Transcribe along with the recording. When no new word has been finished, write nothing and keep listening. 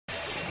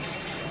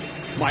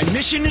My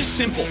mission is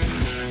simple,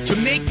 to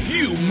make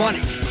you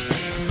money.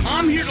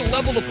 I'm here to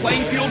level the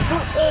playing field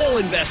for all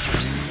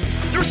investors.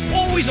 There's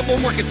always a bull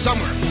market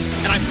somewhere,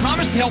 and I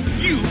promise to help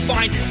you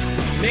find it.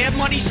 Mad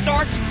Money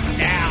starts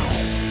now.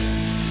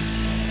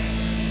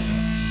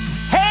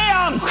 Hey,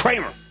 I'm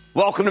Cramer.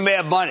 Welcome to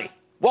Mad Money.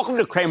 Welcome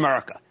to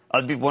Cramerica.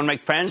 Other people want to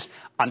make friends.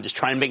 I'm just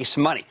trying to make you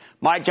some money.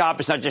 My job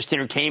is not just to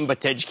entertain, but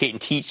to educate and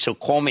teach. So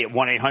call me at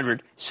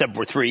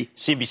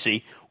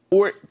 1-800-743-CBC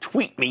or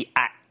tweet me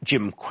at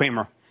Jim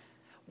Cramer.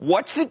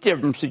 What's the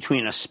difference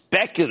between a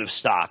speculative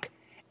stock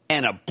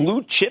and a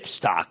blue chip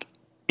stock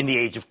in the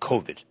age of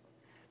COVID?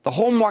 The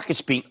whole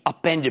market's being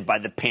upended by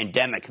the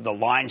pandemic. The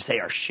lines, they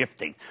are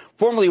shifting.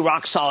 Formerly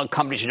rock-solid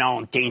companies are now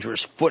on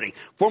dangerous footing.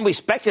 Formerly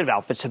speculative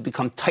outfits have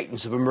become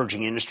titans of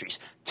emerging industries.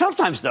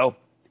 Sometimes, though,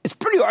 it's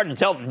pretty hard to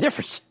tell the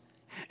difference.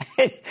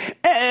 And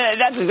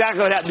that's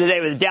exactly what happened today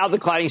with the Dow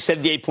declining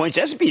 78 points,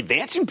 S&P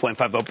advancing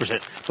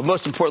 0.50%, but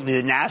most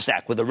importantly, the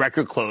Nasdaq with a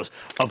record close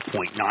of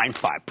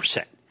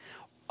 0.95%.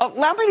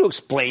 Allow me to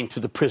explain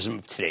through the prism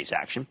of today's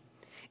action.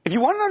 If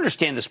you want to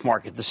understand this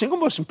market, the single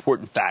most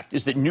important fact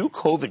is that new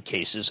COVID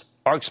cases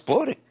are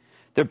exploding.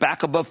 They're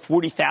back above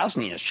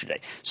 40,000 yesterday,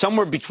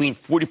 somewhere between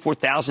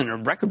 44,000 and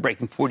a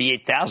record-breaking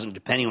 48,000,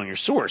 depending on your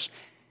source.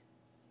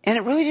 And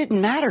it really didn't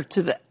matter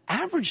to the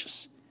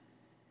averages.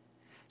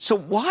 So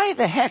why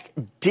the heck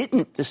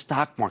didn't the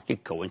stock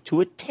market go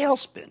into a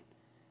tailspin?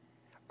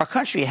 Our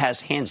country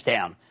has, hands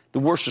down, the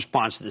worst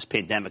response to this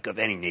pandemic of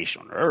any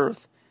nation on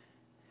earth.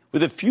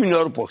 With a few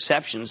notable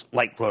exceptions,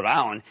 like Rhode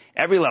Island,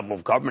 every level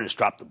of government has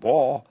dropped the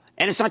ball.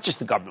 And it's not just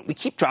the government. We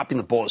keep dropping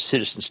the ball as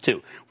citizens,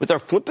 too. With our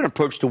flippant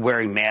approach to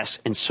wearing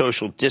masks and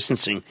social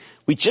distancing,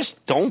 we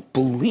just don't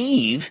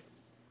believe,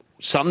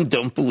 some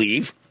don't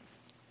believe,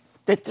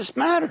 that this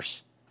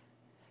matters.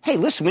 Hey,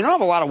 listen, we don't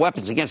have a lot of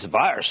weapons against the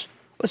virus.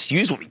 Let's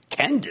use what we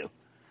can do.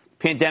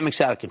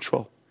 Pandemic's out of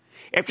control.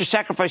 After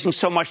sacrificing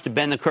so much to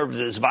bend the curve of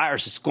this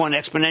virus, it's going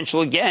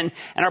exponential again,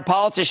 and our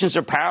politicians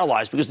are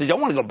paralyzed because they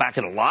don't want to go back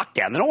into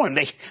lockdown. They don't want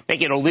to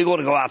make it illegal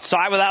to go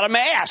outside without a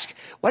mask.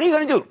 What are you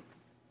going to do?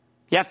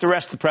 You have to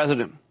arrest the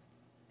president.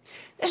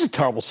 This is a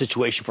terrible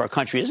situation for our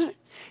country, isn't it?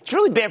 It's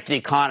really bad for the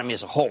economy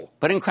as a whole,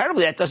 but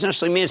incredibly, that doesn't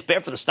necessarily mean it's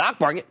bad for the stock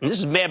market, and this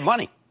is bad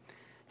money.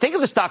 Think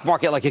of the stock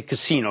market like a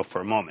casino for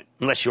a moment,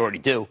 unless you already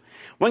do.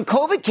 When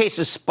COVID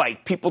cases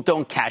spike, people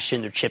don't cash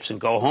in their chips and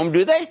go home,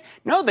 do they?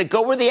 No, they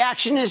go where the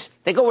action is.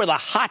 They go where the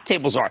hot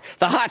tables are,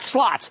 the hot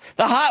slots,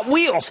 the hot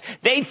wheels.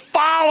 They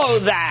follow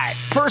that.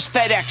 First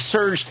FedEx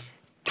surged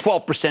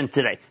 12%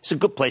 today. It's a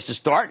good place to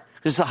start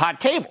because it's a hot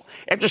table.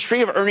 After a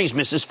string of earnings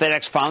misses,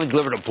 FedEx finally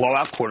delivered a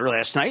blowout quarter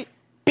last night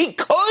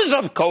because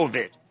of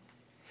COVID.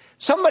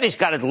 Somebody's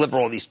got to deliver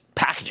all these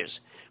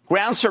packages.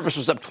 Ground service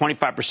was up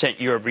 25%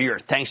 year over year,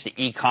 thanks to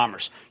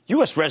e-commerce.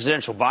 U.S.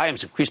 residential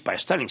volumes increased by a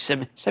stunning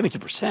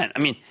 72%. I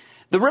mean,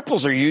 the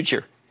ripples are huge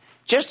here.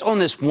 Just on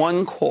this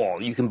one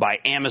call, you can buy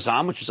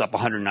Amazon, which was up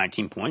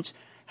 119 points.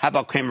 How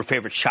about Cramer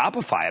favorite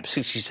Shopify, up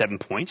 67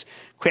 points?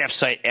 Craft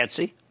site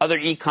Etsy, other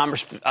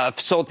e-commerce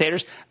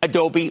facilitators,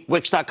 Adobe,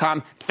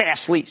 Wix.com,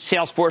 Fastly,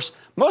 Salesforce.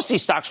 Most of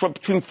these stocks were up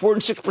between 4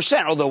 and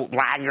 6%, although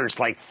laggards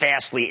like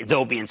Fastly,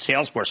 Adobe, and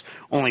Salesforce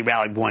only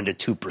rallied 1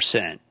 to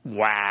 2%.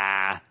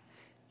 Wow.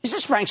 Is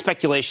this rank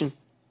speculation?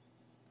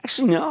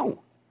 Actually,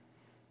 no.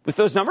 With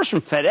those numbers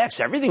from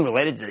FedEx, everything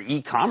related to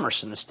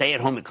e-commerce and the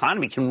stay-at-home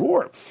economy can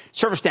roar.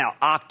 ServiceNow,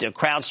 Okta,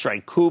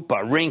 CrowdStrike,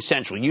 Coupa,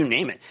 RingCentral, you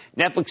name it.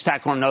 Netflix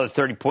tackled another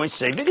 30 points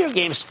today. Video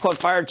games caught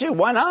fire, too.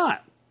 Why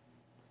not?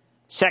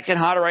 Second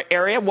hotter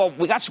area, well,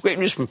 we got some great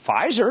news from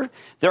Pfizer.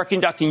 They're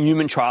conducting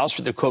human trials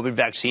for their COVID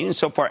vaccine, and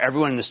so far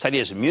everyone in the study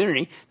has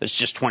immunity. That's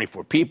just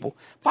 24 people.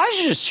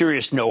 Pfizer's a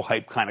serious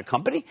no-hype kind of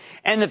company,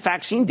 and the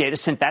vaccine data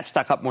sent that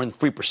stock up more than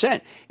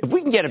 3%. If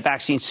we can get a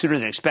vaccine sooner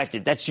than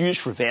expected, that's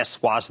used for vast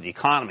swaths of the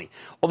economy,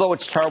 although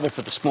it's terrible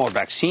for the smaller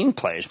vaccine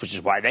players, which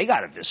is why they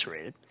got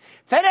eviscerated.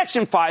 FedEx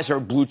and Pfizer are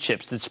blue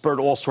chips that spurred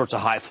all sorts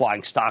of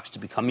high-flying stocks to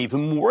become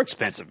even more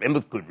expensive, and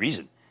with good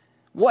reason.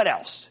 What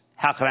else?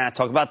 How can I not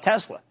talk about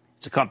Tesla?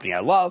 It's a company I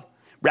love.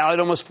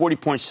 Rallied almost 40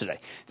 points today.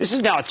 This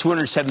is now a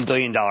 $207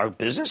 billion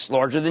business,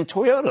 larger than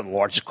Toyota, the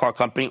largest car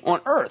company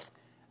on earth.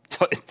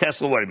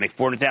 Tesla, what, it makes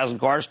 400,000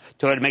 cars?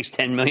 Toyota makes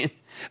 10 million.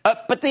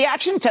 But the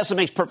action in Tesla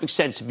makes perfect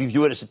sense if you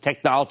view it as a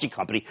technology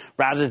company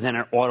rather than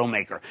an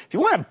automaker. If you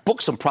want to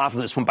book some profit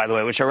in this one, by the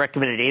way, which I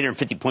recommended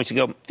 850 points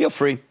ago, feel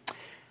free.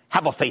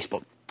 How about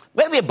Facebook?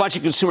 Lately, a bunch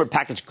of consumer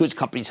packaged goods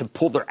companies have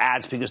pulled their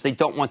ads because they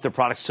don't want their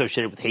products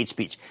associated with hate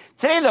speech.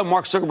 Today, though,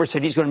 Mark Zuckerberg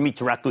said he's going to meet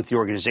directly with the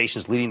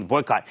organizations leading the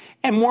boycott.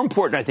 And more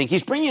important, I think,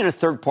 he's bringing in a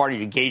third party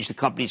to gauge the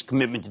company's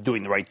commitment to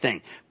doing the right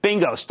thing.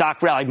 Bingo,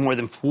 stock rallied more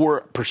than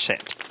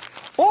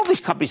 4%. All of these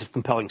companies have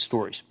compelling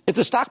stories. If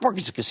the stock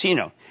market's a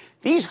casino,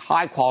 these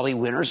high-quality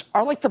winners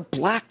are like the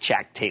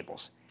blackjack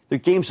tables. They're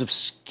games of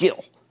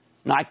skill,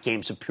 not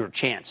games of pure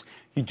chance.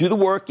 You do the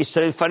work, you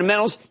study the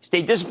fundamentals,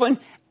 stay disciplined,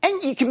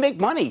 and you can make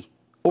money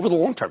over the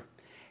long term.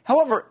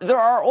 However, there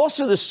are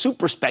also the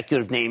super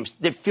speculative names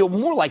that feel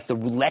more like the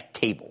roulette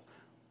table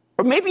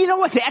Or maybe, you know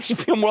what, they actually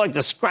feel more like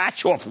the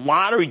scratch-off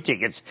lottery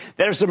tickets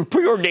that have some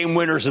preordained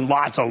winners and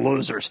lots of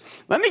losers.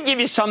 Let me give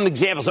you some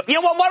examples. You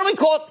know what, why don't we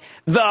call it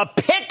the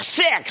Pick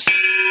Six?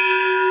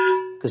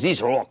 Because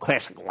these are all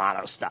classic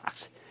lotto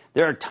stocks.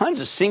 There are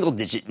tons of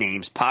single-digit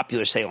names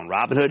popular, say, on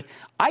Robinhood.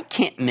 I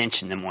can't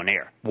mention them on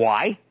air.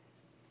 Why?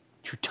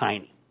 Too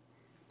tiny.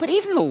 But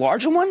even the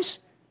larger ones,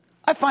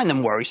 I find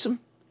them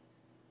worrisome.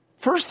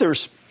 First,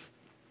 there's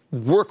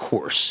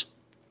Workhorse.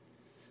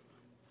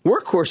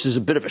 Workhorse is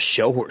a bit of a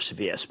show horse, if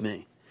you ask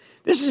me.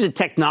 This is a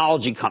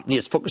technology company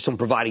that's focused on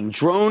providing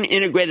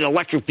drone-integrated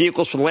electric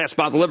vehicles for the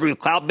last-mile delivery with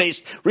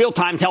cloud-based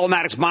real-time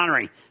telematics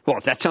monitoring. Well,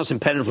 if that sounds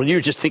impenetrable to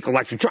you, just think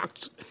electric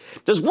trucks.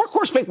 Does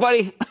Workhorse make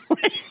money?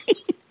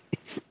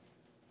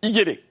 You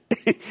kidding?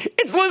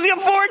 It's losing a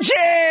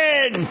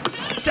fortune!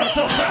 So.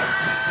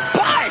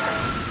 But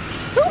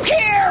who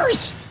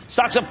cares?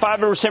 Stock's up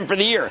 5% for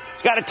the year.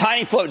 It's got a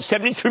tiny float,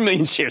 73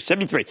 million shares,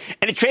 73.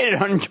 And it traded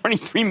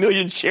 123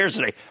 million shares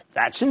today.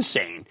 That's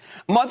insane.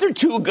 A month or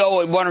two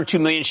ago, 1 or 2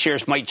 million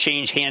shares might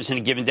change hands in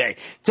a given day.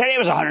 Today it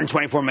was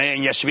 124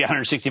 million. Yesterday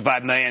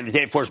 165 million. The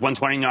day before it was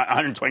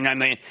 129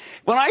 million.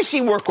 When I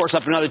see Workhorse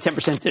up another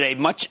 10% today,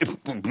 much of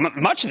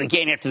the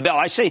gain after the bell,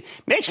 I say,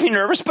 makes me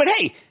nervous, but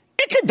hey,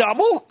 it could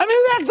double. I mean,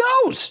 who the heck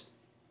knows?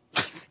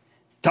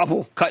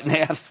 Double, cut in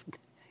half.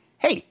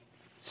 Hey,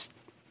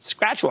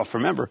 scratch off,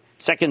 remember.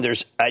 Second,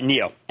 there's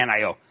NIO,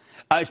 N-I-O.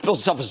 It bills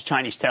itself as a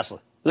Chinese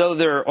Tesla, though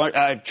their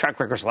track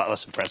record is a lot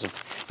less impressive.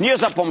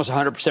 NIO's up almost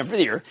 100% for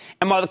the year,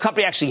 and while the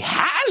company actually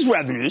has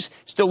revenues,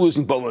 still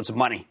losing boatloads of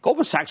money.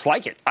 Goldman Sachs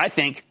like it, I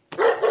think.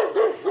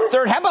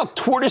 Third, how about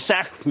Tortoise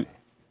Acquisition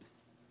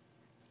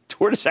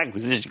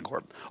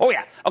Corp? Oh,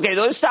 yeah. Okay,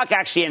 this stock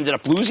actually ended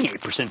up losing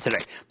 8% today,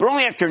 but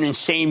only after an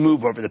insane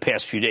move over the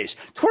past few days.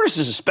 Tortoise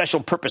is a special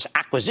purpose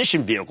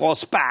acquisition vehicle, a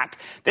SPAC,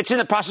 that's in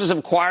the process of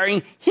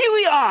acquiring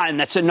Helion.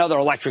 That's another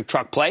electric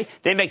truck play.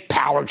 They make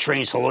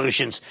powertrain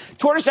solutions.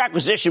 Tortoise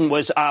Acquisition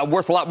was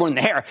worth a lot more than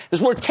the hair. It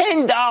was worth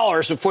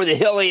 $10 before the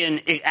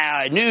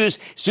Helion news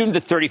zoomed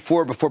to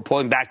 34 before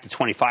pulling back to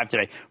 25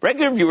 today.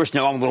 Regular viewers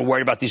know I'm a little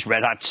worried about these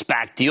red-hot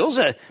SPAC deals,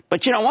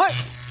 but you know what?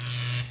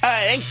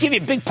 They give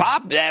you a big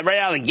pop right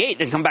out of the gate,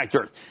 then come back to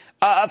earth.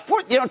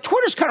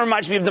 Tortoise kind of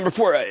reminds me of number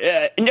 4,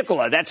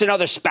 Nikola. That's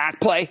another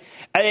SPAC play.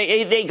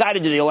 They got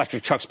into the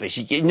electric truck space.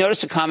 You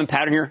notice a common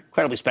pattern here?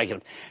 Incredibly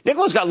speculative.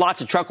 Nikola's got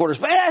lots of truck orders,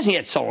 but it hasn't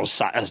yet sold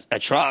a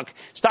truck.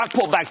 Stock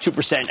pulled back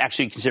 2%,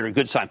 actually considered a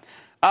good sign.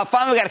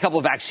 Finally, we got a couple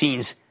of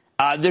vaccines.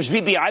 There's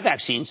VBI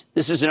vaccines.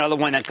 This is another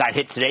one that got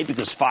hit today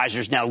because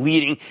Pfizer's now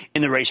leading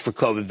in the race for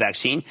COVID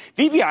vaccine.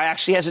 VBI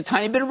actually has a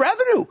tiny bit of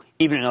revenue,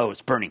 even though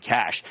it's burning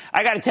cash.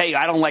 I got to tell you,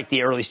 I don't like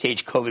the early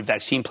stage COVID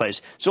vaccine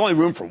plays. There's only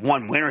room for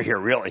one winner here,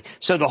 really.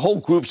 So the whole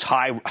group's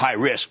high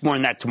risk. More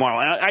on that tomorrow.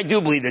 And I do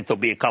believe that there'll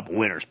be a couple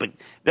winners, but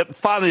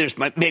finally, there's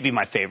maybe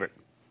my favorite.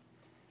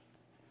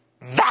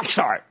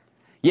 Vaxart.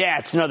 Yeah,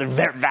 it's another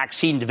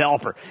vaccine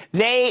developer.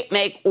 They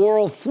make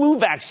oral flu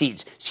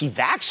vaccines. See,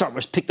 Vaxart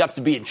was picked up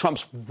to be in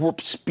Trump's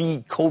warp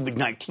speed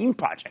COVID-19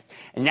 project.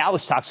 And now the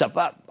stock's up,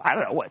 I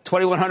don't know,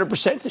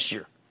 2,100% this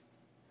year.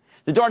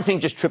 The darn thing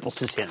just triples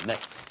since the end of May.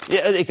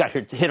 Yeah, it got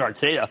hit hard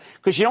today, though,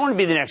 because you don't want to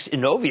be the next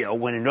Inovio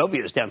when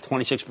Inovio is down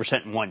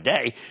 26% in one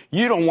day.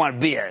 You don't want to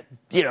be a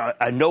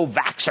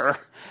no-vaxxer.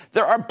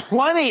 There are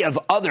plenty of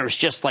others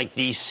just like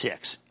these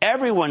 6.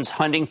 Everyone's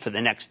hunting for the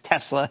next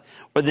Tesla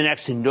or the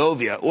next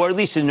Inovio, or at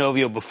least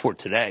Inovio before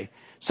today.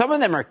 Some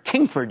of them are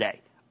king for a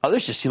day.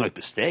 Others just seem like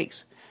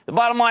mistakes. The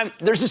bottom line,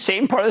 there's the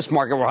same part of this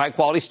market where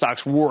high-quality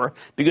stocks were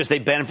because they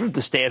benefit from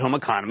the stay-at-home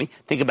economy.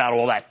 Think about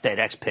all that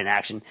FedEx pin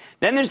action.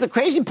 Then there's the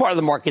crazy part of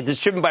the market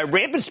that's driven by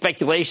rampant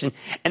speculation,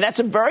 and that's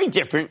a very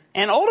different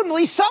and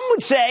ultimately, some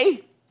would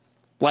say,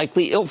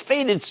 likely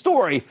ill-fated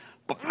story.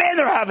 But, man,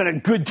 they're having a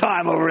good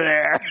time over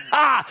there.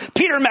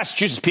 Peter in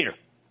Massachusetts. Peter.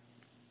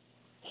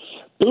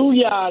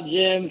 Booyah,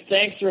 Jim.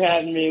 Thanks for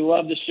having me.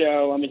 Love the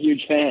show. I'm a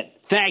huge fan.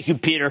 Thank you,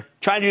 Peter.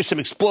 Trying to do some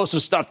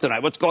explosive stuff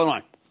tonight. What's going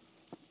on?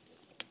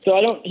 So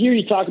I don't hear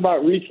you talk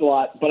about REITs a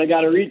lot, but I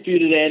got a REIT for you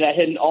today that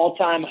hit an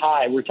all-time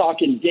high. We're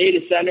talking data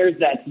centers,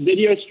 that's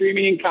video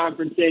streaming and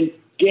conferencing,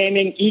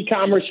 gaming,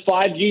 e-commerce,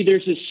 5G.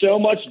 There's just so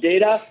much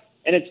data,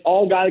 and it's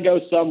all got to go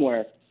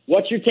somewhere.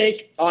 What's your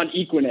take on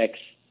Equinix?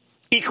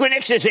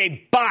 Equinix is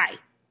a buy.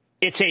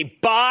 It's a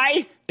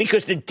buy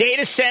because the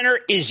data center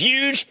is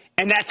huge,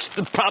 and that's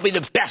probably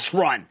the best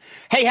run.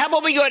 Hey, how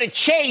about we go to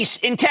Chase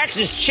in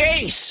Texas?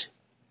 Chase.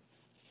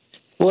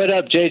 What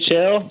up, Jay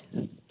Chill?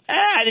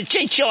 The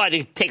Jay Chill had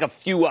to take a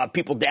few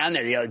people down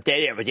there the other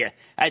day, but yeah,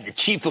 I had to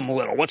chief them a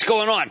little. What's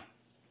going on?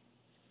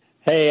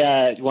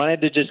 Hey,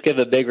 wanted to just give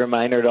a big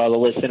reminder to all the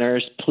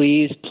listeners.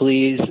 Please,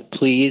 please,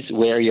 please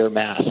wear your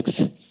masks.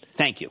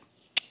 Thank you.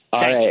 All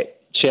right,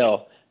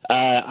 Chill.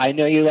 I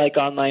know you like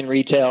online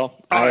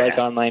retail. I like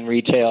online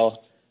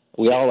retail.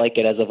 We all like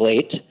it as of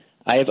late.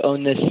 I have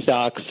owned this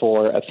stock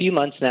for a few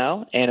months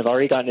now, and have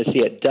already gotten to see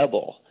it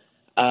double.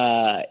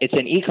 It's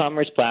an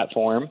e-commerce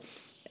platform,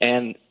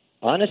 and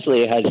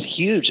honestly, it has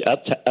huge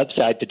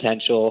upside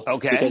potential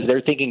because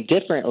they're thinking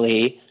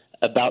differently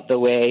about the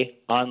way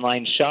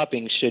online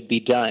shopping should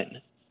be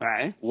done. All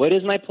right. What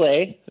is my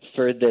play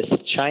for this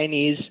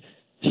Chinese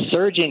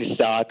surging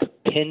stock,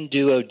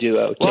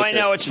 Pinduoduo? Well, I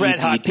know it's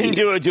red hot.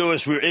 Pinduoduo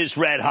is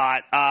red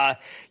hot.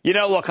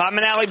 Look, I'm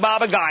an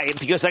Alibaba guy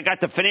because I got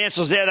the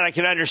financials there that I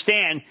can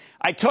understand.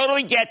 I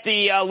totally get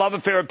the love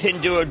affair of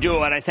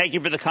Pinduoduo, and I thank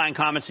you for the kind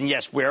comments. And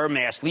yes, wear a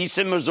mask.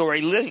 Lisa,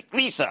 Missouri.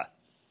 Lisa.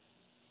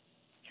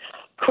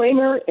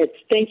 Cramer,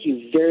 thank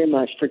you very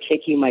much for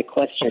taking my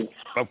question.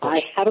 Of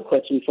course. I have a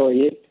question for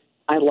you.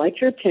 I like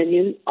your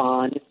opinion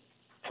on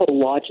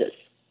Prologis.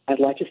 I'd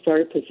like to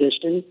start a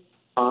position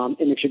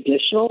in a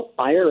traditional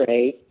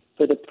IRA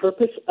for the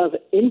purpose of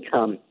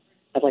income.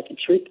 I'd like to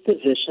treat the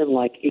position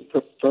like a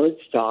preferred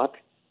stock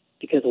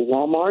because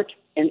Walmart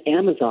and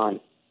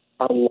Amazon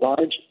are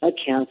large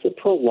accounts of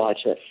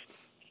Prologis.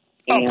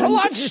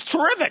 Prologis is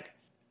terrific.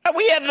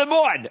 We have them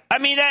on. I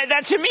mean,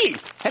 that's Hamid.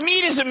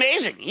 Hamid is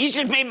amazing. He's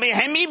just made me.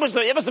 Hamid was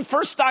the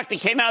first stock that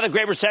came out of the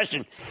Great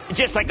Recession.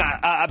 Just like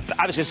I was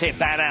going to say a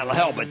bat out of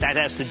hell, but that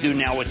has to do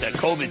now with the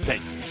COVID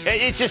thing.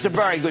 It's just a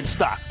very good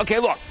stock. Okay,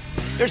 look,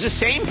 there's the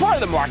same part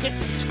of the market.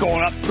 It's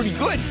going up pretty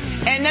good.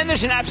 And then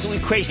there's an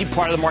absolutely crazy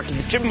part of the market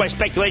that's driven by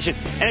speculation.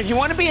 And if you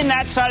want to be in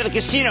that side of the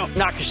casino,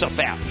 knock yourself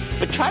out.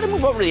 But try to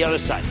move over to the other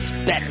side. It's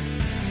better.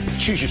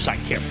 Choose your side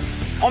carefully.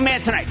 Oh,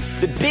 man, tonight,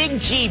 the Big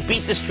G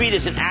beat the street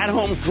as an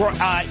at-home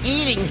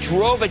eating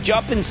drove a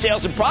jump in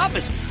sales and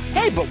profits.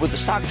 Hey, but with the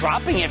stock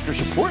dropping after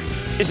support,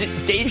 is it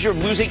in danger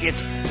of losing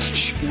its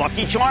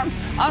lucky charm?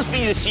 I'm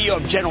speaking to the CEO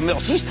of General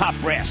Mills. He's top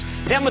brass.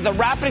 Then with the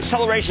rapid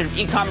acceleration of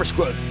e-commerce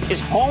growth,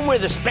 is home where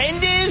the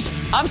spend is?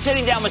 I'm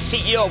sitting down with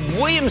CEO of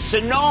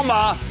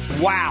Williams-Sonoma.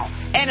 Wow.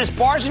 And as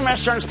bars and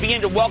restaurants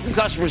begin to welcome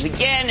customers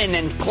again and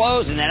then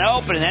close and then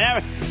open and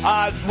then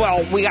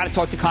we got to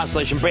talk to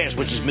Constellation Brands,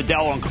 which is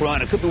Modelo and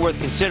Corona. It could be worth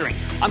considering.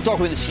 I'm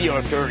talking with the CEO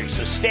of 30,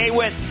 so stay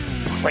with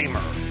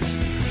Cramer.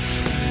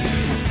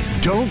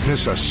 Don't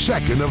miss a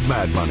second of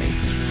Mad Money.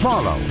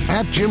 Follow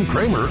 @Jim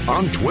Cramer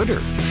on Twitter.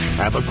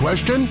 Have a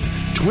question?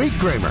 Tweet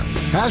Cramer.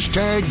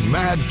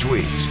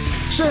 #MadTweets.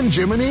 Send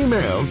Jim an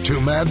email to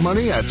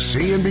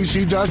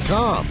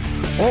madmoney@cnbc.com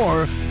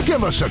or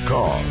give us a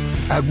call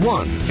at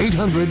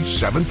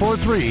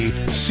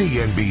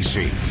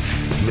 1-800-743-CNBC.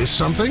 Miss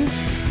something?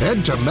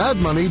 Head to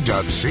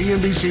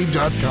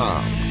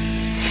madmoney.cnbc.com.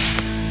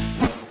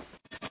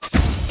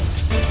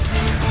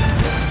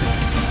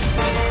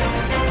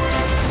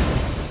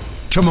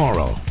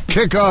 Tomorrow,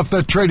 kick off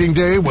the trading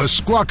day with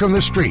Squawk on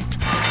the Street.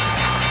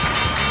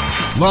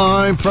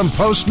 Live from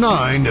Post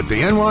 9 at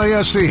the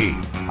NYSE.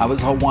 I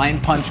was a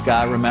Hawaiian punch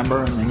guy,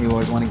 remember? And then you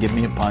always want to give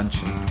me a punch.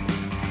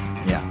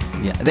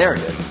 Yeah, there it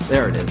is.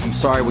 I'm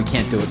sorry we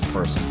can't do it in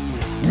person.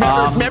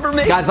 Remember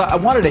me? Guys, I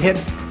wanted to hit...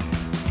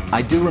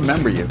 I do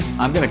remember you.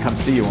 I'm going to come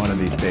see you one of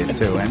these days,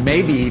 too, and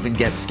maybe even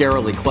get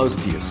scarily close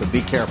to you, so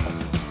be careful.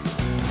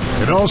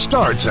 It all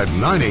starts at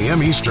 9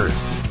 a.m. Eastern.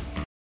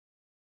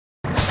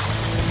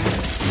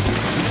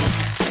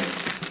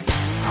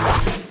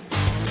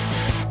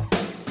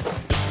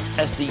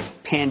 As the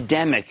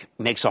pandemic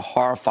makes a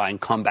horrifying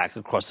comeback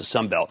across the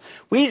Sun Belt,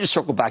 we need to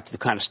circle back to the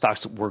kind of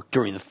stocks that worked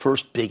during the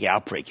first big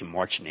outbreak in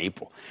March and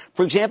April.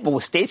 For example,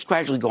 with states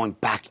gradually going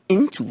back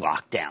into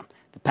lockdown,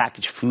 the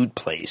packaged food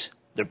plays,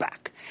 they're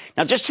back.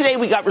 Now, just today,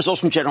 we got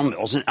results from General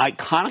Mills, an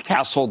iconic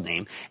household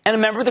name, and a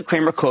member of the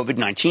Cramer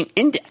COVID-19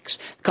 Index.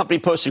 The company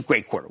posted a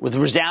great quarter with a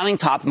resounding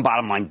top and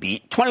bottom line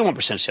beat,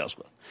 21% sales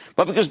growth.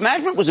 But because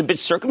management was a bit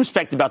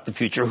circumspect about the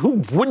future,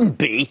 who wouldn't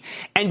be,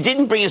 and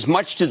didn't bring as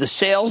much to the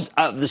sales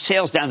down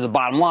to the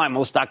bottom line,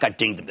 well, the stock got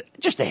dinged a bit,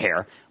 just a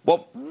hair.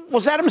 Well,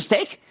 was that a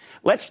mistake?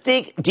 Let's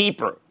dig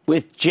deeper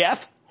with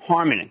Jeff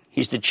Harmening.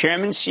 He's the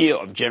chairman and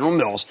CEO of General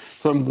Mills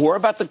to learn more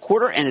about the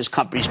quarter and his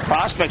company's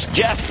prospects.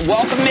 Jeff,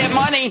 welcome to Mad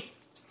Money.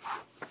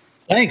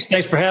 Thanks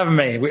for having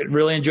me. We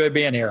really enjoy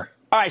being here.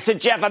 All right, so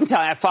Jeff, I'm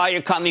telling you, I follow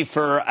your company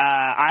for,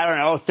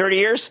 30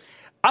 years.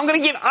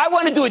 I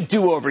want to do a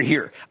do-over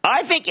here.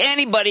 I think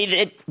anybody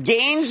that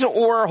gains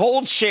or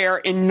holds share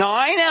in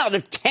 9 out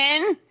of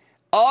 10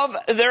 of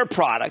their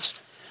products,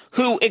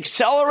 who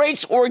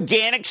accelerates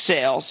organic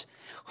sales,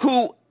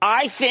 who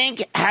I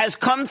think has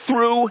come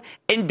through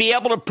and be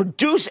able to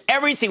produce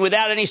everything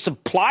without any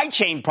supply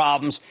chain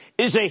problems,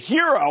 is a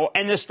hero,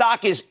 and the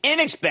stock is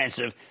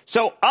inexpensive.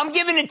 So I'm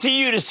giving it to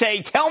you to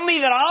say, tell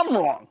me that I'm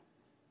wrong.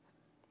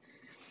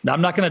 Now,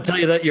 I'm not going to tell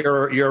you that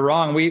you're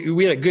wrong.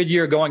 We had a good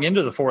year going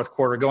into the fourth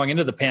quarter, going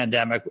into the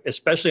pandemic,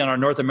 especially on our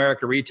North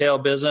America retail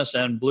business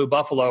and Blue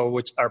Buffalo,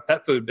 which our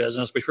pet food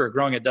business, which we were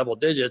growing at double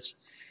digits.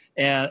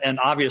 And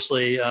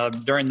obviously,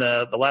 during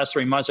the last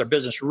 3 months, our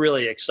business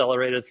really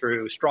accelerated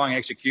through strong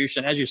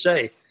execution. As you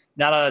say,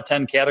 9 out of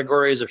 10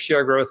 categories of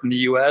share growth in the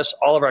U.S.,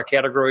 all of our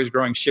categories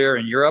growing share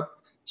in Europe,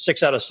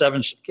 6 out of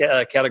 7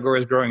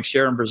 categories growing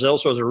share in Brazil.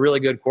 So it was a really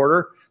good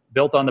quarter,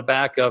 built on the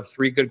back of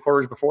 3 good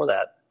quarters before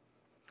that.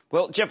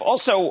 Well, Jeff,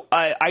 also,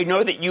 I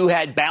know that you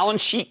had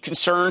balance sheet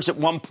concerns at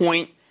one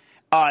point,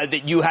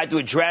 that you had to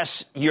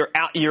address. Your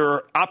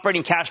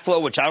operating cash flow,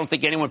 which I don't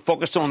think anyone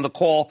focused on the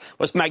call,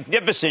 was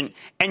magnificent,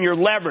 and your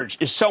leverage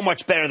is so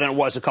much better than it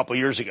was a couple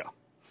years ago.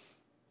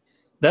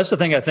 That's the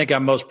thing I think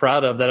I'm most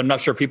proud of that I'm not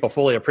sure people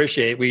fully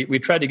appreciate. We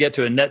tried to get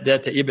to a net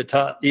debt to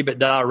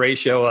EBITDA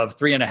ratio of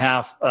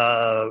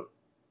 3.5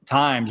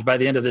 times by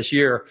the end of this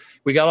year.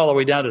 We got all the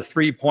way down to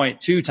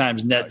 3.2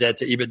 times net debt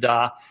to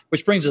EBITDA,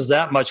 which brings us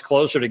that much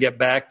closer to get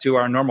back to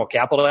our normal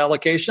capital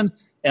allocation.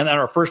 And then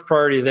our first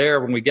priority there,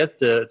 when we get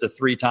to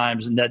 3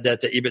 times net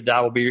debt to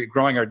EBITDA, will be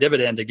growing our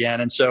dividend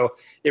again. And so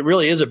it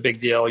really is a big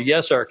deal.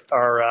 Yes,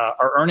 our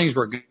earnings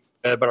were good,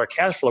 but our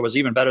cash flow was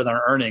even better than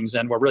our earnings,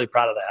 and we're really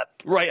proud of that.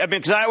 Right. I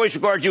mean, because I always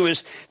regard you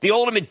as the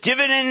ultimate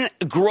dividend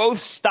growth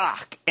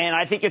stock, and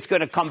I think it's going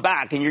to come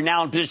back, and you're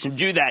now in a position to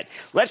do that.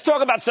 Let's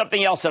talk about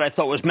something else that I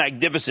thought was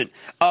magnificent.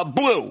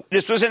 Blue.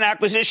 This was an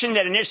acquisition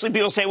that initially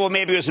people say, well,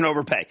 maybe it was an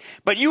overpay.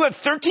 But you have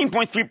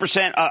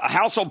 13.3%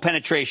 household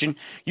penetration.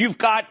 You've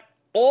got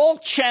all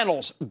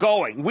channels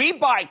going. We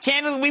buy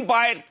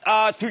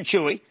it through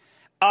Chewy.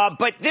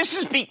 But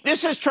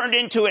this has turned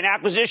into an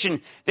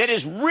acquisition that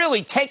is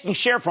really taking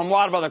share from a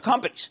lot of other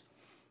companies.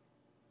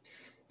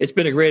 It's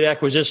been a great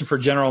acquisition for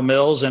General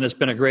Mills, and it's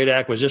been a great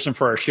acquisition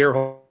for our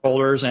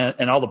shareholders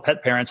and all the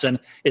pet parents. And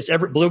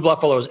Blue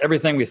Buffalo is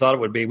everything we thought it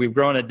would be. We've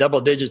grown at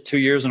double digits 2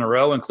 years in a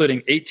row,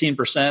 including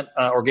 18%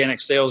 organic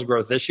sales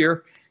growth this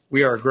year.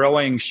 We are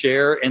growing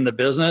share in the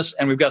business,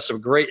 and we've got some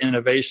great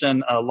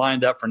innovation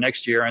lined up for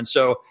next year. And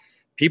so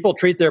people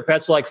treat their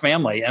pets like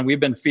family, and we've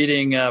been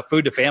feeding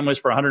food to families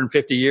for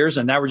 150 years,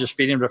 and now we're just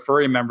feeding them to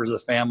furry members of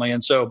the family.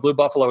 And so Blue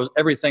Buffalo is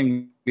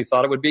everything we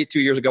thought it would be 2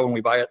 years ago when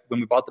we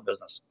bought the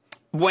business.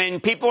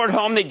 When people are at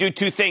home, they do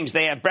two things.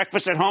 They have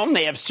breakfast at home.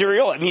 They have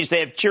cereal. It means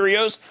they have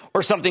Cheerios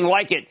or something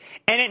like it.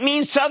 And it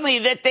means suddenly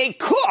that they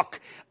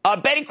cook.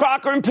 Betty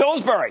Crocker in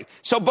Pillsbury.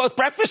 So both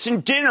breakfast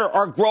and dinner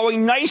are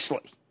growing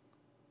nicely.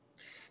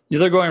 Yeah,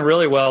 they're going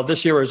really well.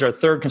 This year was our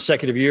third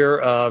consecutive year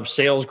of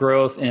sales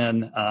growth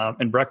in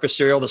breakfast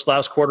cereal. This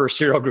last quarter,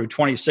 cereal grew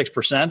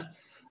 26%.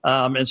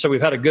 And so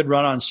we've had a good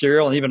run on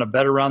cereal and even a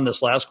better run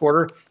this last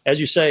quarter. As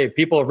you say,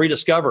 people have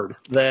rediscovered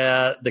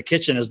that the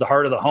kitchen is the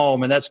heart of the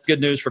home, and that's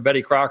good news for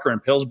Betty Crocker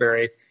and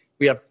Pillsbury.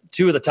 We have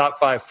 2 of the top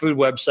 5 food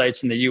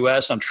websites in the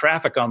U.S. and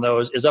traffic on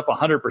those is up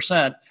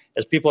 100%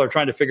 as people are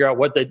trying to figure out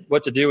what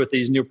to do with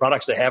these new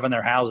products they have in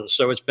their houses.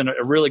 So it's been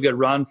a really good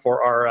run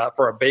for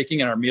our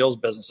baking and our meals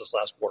business this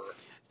last quarter.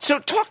 So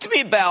talk to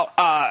me about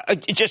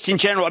just in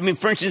general. I mean,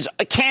 for instance,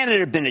 Canada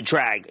had been a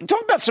drag.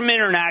 Talk about some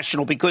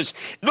international, because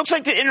it looks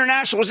like the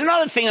international was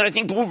another thing that I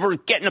think people were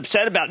getting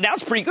upset about. Now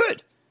it's pretty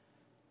good.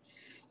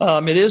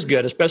 It is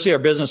good, especially our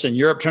business in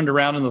Europe turned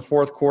around in the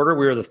fourth quarter.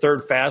 We were the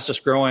third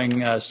fastest growing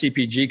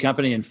CPG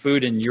company in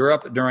food in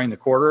Europe during the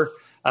quarter.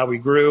 We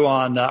grew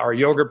on our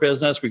yogurt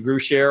business. We grew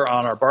share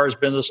on our bars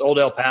business, Old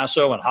El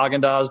Paso and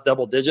Häagen-Dazs,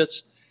 double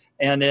digits.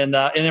 And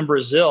in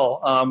Brazil,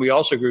 we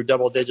also grew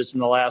double digits in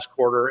the last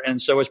quarter. And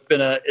so it's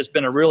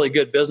been a really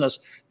good business.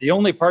 The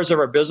only parts of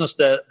our business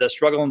that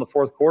struggled in the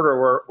fourth quarter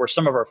were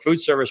some of our food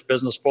service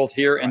business, both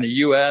here in the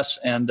U.S.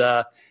 and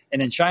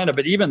in China.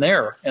 But even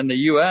there in the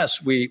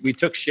U.S., we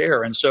took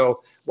share. And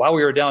so while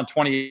we were down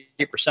 28%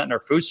 in our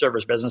food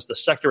service business, the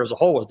sector as a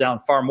whole was down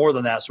far more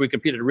than that. So we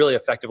competed really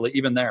effectively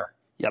even there.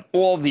 Yep,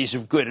 all of these are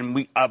good.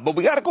 And but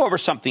we got to go over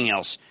something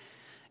else.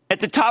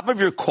 At the top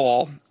of your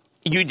call,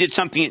 you did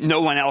something that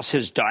no one else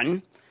has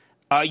done.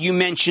 You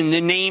mentioned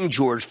the name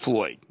George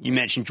Floyd. You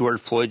mentioned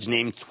George Floyd's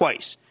name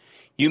twice.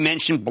 You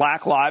mentioned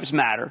Black Lives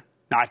Matter,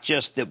 not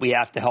just that we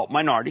have to help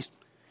minorities.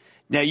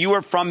 Now, you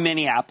are from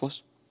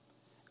Minneapolis.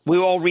 We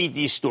all read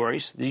these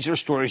stories. These are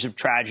stories of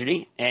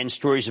tragedy and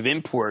stories of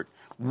import.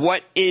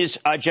 What is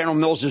General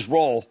Mills'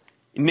 role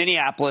in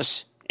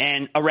Minneapolis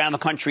and around the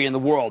country and the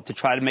world to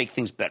try to make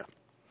things better?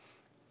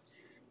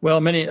 Well,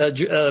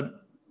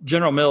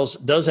 General Mills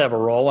does have a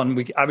role, and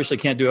we obviously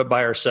can't do it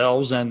by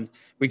ourselves, and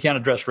we can't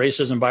address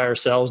racism by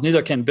ourselves.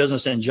 Neither can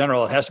business in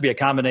general. It has to be a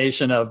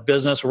combination of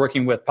business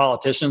working with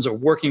politicians or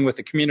working with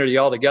the community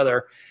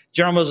altogether.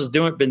 General Mills has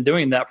been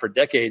doing that for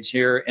decades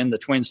here in the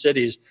Twin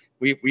Cities.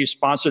 We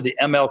sponsor the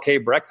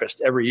MLK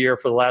breakfast every year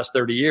for the last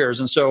 30 years,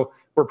 and so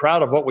we're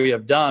proud of what we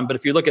have done. But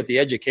if you look at the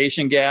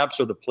education gaps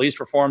or the police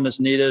reform that's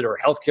needed or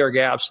healthcare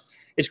gaps,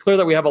 it's clear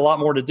that we have a lot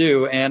more to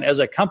do. And as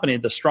a company,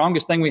 the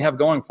strongest thing we have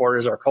going for it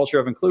is our culture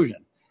of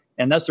inclusion.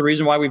 And that's the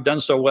reason why we've done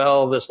so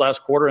well this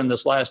last quarter and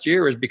this last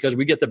year, is because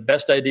we get the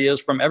best ideas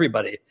from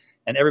everybody,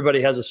 and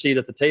everybody has a seat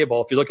at the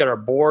table. If you look at our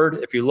board,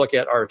 if you look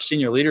at our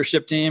senior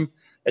leadership team,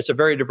 it's a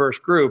very diverse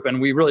group,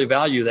 and we really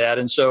value that.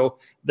 And so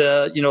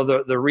the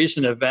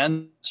recent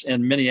events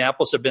in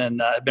Minneapolis have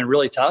been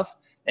really tough.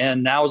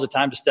 And now is the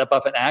time to step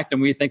up and act.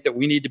 And we think that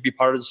we need to be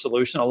part of the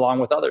solution along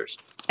with others.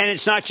 And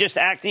it's not just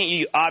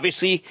acting.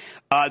 Obviously,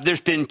 there's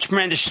been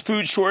tremendous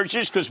food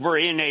shortages because we're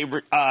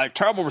in a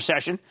terrible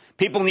recession.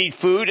 People need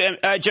food,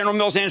 and General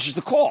Mills answers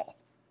the call.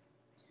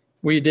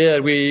 We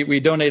did. We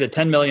donated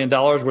 $10 million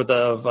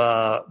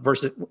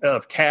worth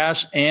of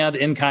cash and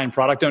in-kind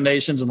product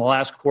donations in the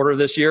last quarter of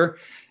this year.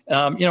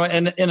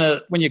 And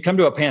when you come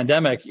to a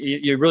pandemic,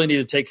 you really need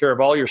to take care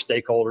of all your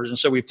stakeholders. And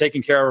so we've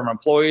taken care of our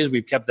employees.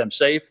 We've kept them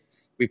safe.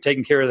 We've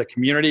taken care of the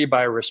community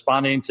by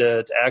responding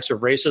to acts of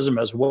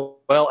racism as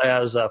well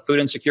as food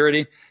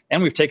insecurity.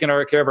 And we've taken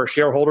care of our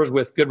shareholders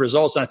with good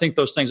results. And I think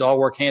those things all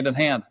work hand in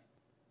hand.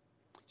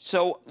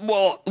 So,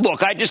 well,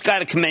 look, I just got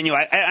to commend you.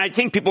 I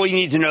think people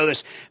need to know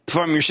this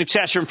from your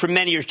successor and for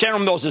many years. General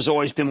Mills has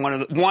always been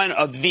one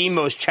of the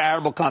most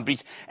charitable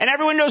companies. And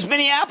everyone knows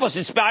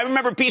Minneapolis. I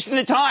remember a piece in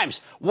the Times.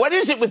 What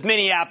is it with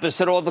Minneapolis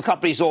that all the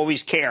companies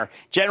always care?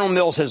 General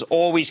Mills has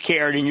always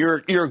cared, and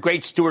you're a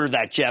great steward of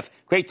that, Jeff.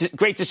 Great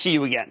to see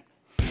you again.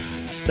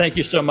 Thank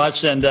you so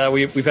much. And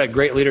we've had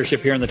great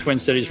leadership here in the Twin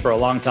Cities for a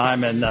long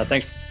time. And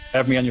thanks for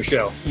having me on your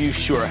show. You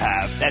sure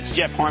have. That's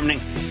Jeff Harmening.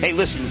 Hey,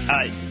 listen,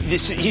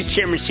 he's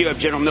chairman and CEO of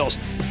General Mills.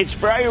 It's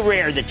very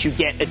rare that you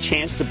get a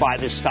chance to buy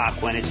this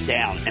stock when it's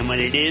down. And when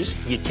it is,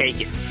 you take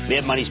it.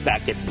 Mad Money's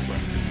back after the break.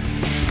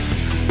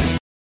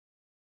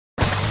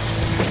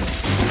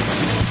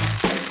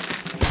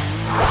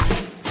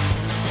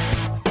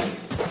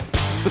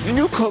 With the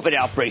new COVID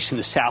outbreaks in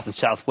the South and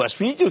Southwest,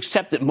 we need to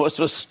accept that most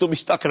of us will still be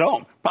stuck at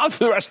home, probably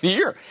for the rest of the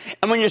year.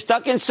 And when you're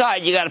stuck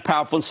inside, you got a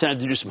powerful incentive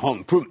to do some home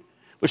improvement.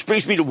 Which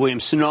brings me to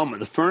Williams-Sonoma,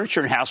 the furniture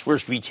and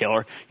housewares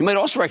retailer you might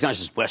also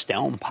recognize as West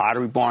Elm,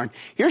 Pottery Barn.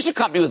 Here's a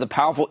company with a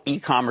powerful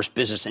e-commerce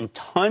business and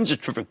tons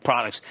of terrific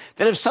products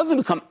that have suddenly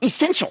become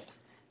essential.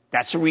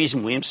 That's the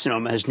reason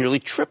Williams-Sonoma has nearly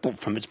tripled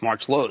from its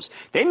March lows.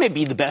 They may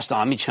be the best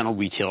omni-channel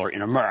retailer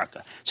in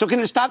America. So can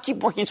the stock keep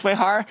working its way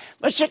higher?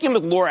 Let's check in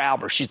with Laura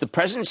Albert. She's the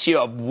president and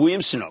CEO of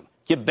Williams-Sonoma.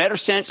 Get a better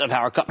sense of how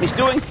our company's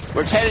doing.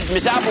 Where it's headed.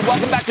 Ms. Albert,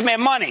 welcome back to Mad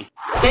Money.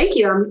 Thank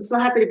you. I'm so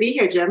happy to be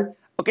here, Jim.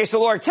 Okay,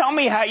 so Laura, tell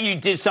me how you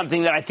did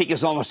something that I think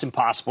is almost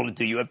impossible to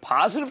do. You had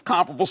positive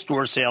comparable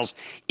store sales,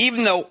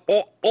 even though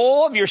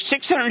all of your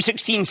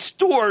 616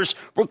 stores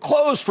were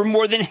closed for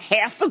more than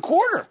half the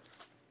quarter.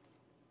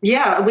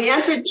 Yeah, we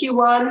entered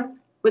Q1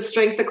 with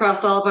strength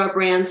across all of our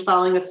brands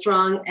following a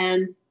strong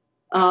end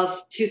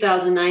of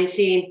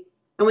 2019.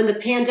 And when the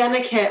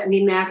pandemic hit,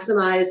 we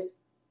maximized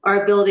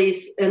our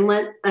abilities and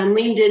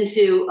leaned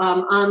into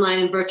online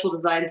and virtual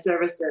design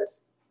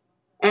services.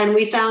 And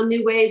we found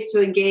new ways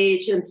to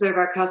engage and serve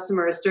our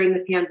customers during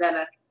the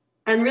pandemic.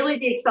 And really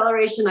the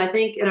acceleration, I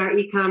think, in our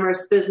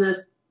e-commerce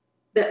business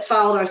that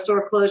followed our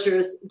store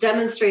closures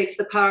demonstrates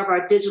the power of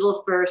our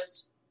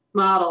digital-first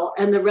model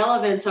and the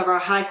relevance of our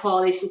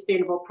high-quality,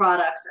 sustainable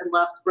products and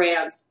loved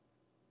brands.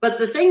 But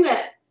the thing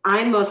that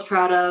I'm most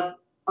proud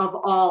of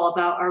all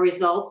about our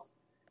results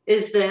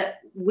is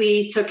that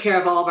we took care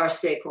of all of our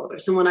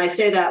stakeholders. And when I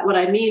say that, what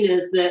I mean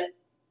is that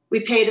we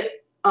paid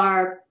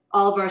all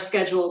of our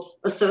scheduled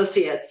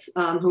associates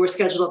who were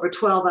scheduled over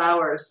 12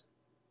 hours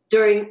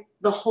during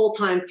the whole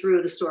time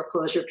through the store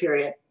closure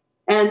period.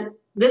 And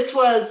this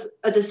was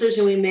a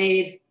decision we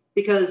made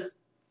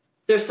because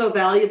they're so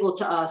valuable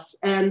to us.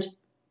 And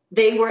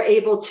they were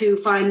able to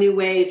find new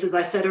ways, as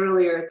I said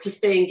earlier, to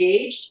stay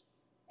engaged.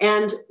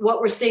 And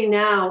what we're seeing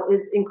now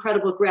is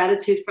incredible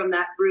gratitude from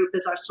that group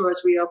as our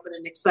stores reopen,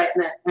 and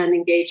excitement and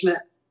engagement.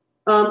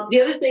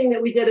 The other thing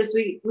that we did is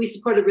we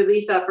supported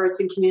relief efforts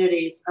in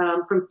communities,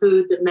 from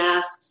food to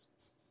masks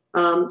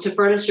to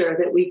furniture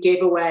that we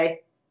gave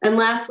away. And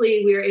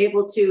lastly, we were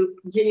able to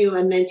continue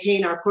and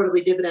maintain our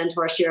quarterly dividend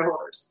to our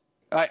shareholders.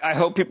 I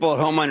hope people at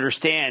home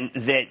understand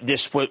that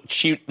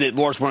that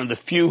Laura's one of the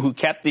few who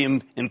kept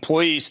the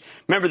employees.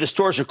 Remember, the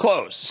stores are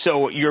closed,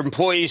 so your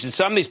employees in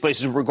some of these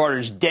places were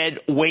regarded as dead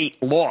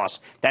weight loss.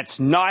 That's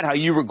not how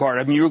you regard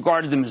them. You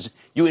regarded them as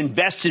you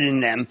invested in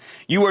them.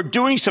 You are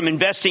doing some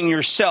investing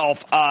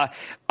yourself.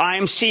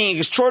 I'm seeing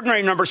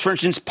extraordinary numbers. For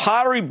instance,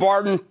 Pottery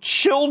Barn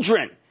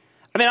Children.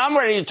 I mean, I'm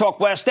ready to talk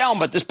West Elm,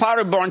 but this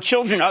Pottery Barn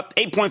Children up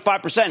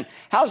 8.5%.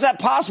 How's that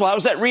possible? How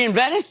was that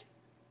reinvented?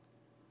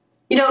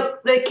 You know,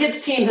 the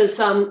kids team has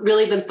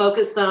really been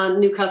focused on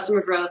new customer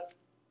growth.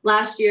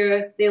 Last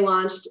year, they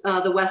launched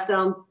the West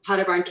Elm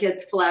Pottery Barn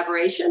Kids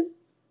collaboration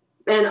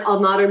and a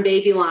modern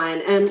baby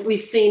line. And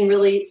we've seen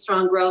really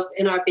strong growth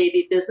in our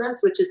baby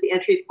business, which is the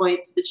entry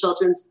point to the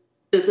children's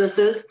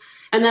businesses.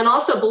 And then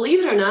also,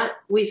 believe it or not,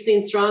 we've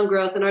seen strong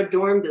growth in our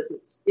dorm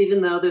business,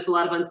 even though there's a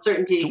lot of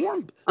uncertainty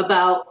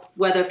about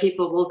whether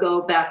people will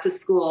go back to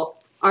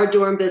school. Our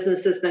dorm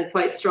business has been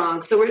quite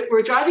strong. So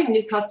we're driving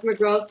new customer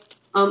growth.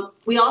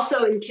 We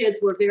also, in kids,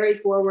 were very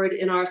forward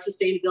in our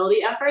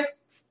sustainability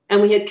efforts,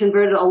 and we had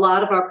converted a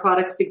lot of our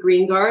products to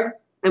Green Guard,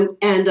 and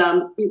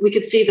we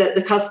could see that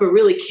the customer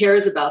really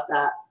cares about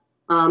that.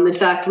 In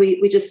fact, we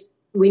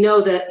know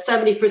that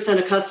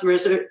 70% of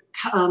customers are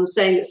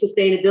saying that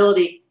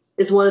sustainability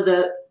is one of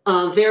the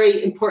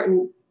very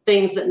important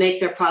things that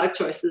make their product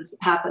choices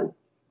happen.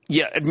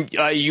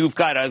 Yeah, you've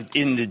got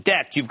in the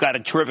deck, you've got a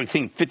terrific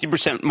thing,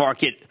 50%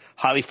 market,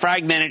 highly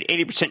fragmented,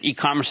 80%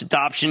 e-commerce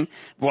adoption,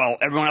 while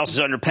everyone else is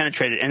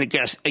underpenetrated. And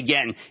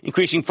again,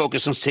 increasing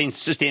focus on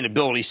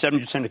sustainability,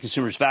 70% of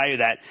consumers value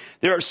that.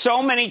 There are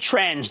so many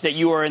trends that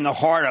you are in the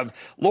heart of.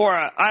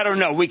 Laura, I don't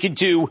know, we could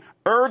do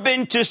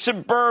urban to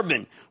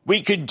suburban.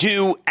 We could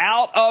do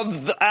out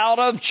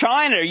of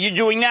China. You're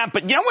doing that.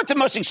 But you know what the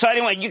most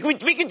exciting one?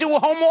 We could do a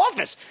home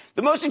office.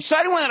 The most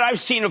exciting one that I've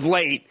seen of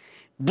late,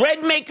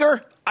 bread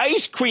maker,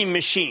 ice cream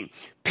machine.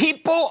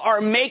 People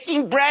are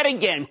making bread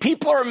again.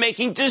 People are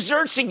making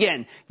desserts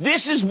again.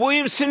 This is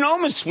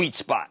Williams-Sonoma's sweet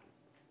spot.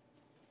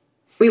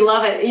 We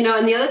love it.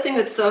 And the other thing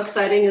that's so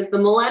exciting is the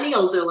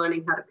millennials are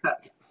learning how to cook.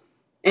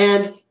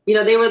 And,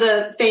 they were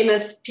the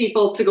famous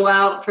people to go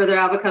out for their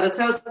avocado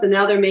toast, and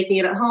now they're making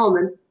it at home.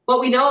 And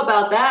what we know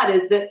about that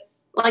is that,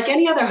 like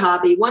any other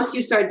hobby, once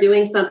you start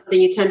doing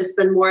something, you tend to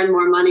spend more and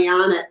more money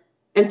on it.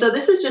 And so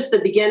this is just the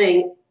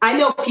beginning. I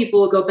know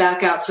people will go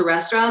back out to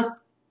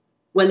restaurants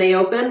when they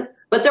open,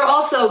 but they're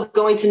also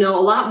going to know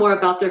a lot more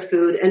about their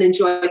food and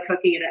enjoy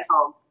cooking it at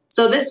home.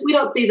 So we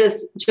don't see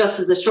this just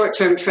as a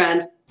short-term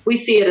trend. We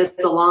see it as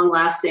a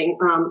long-lasting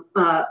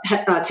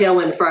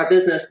tailwind for our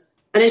business.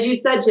 And as you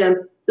said,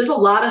 Jim, there's a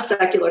lot of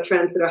secular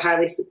trends that are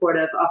highly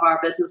supportive of our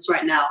business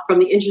right now, from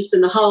the interest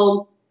in the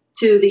home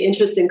to the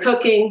interest in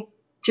cooking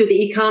to the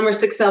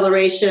e-commerce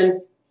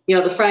acceleration,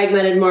 the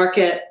fragmented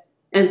market,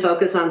 and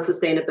focus on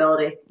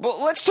sustainability.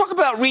 Well, let's talk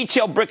about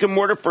retail brick and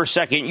mortar for a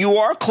second. You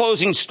are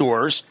closing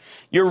stores.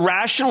 You're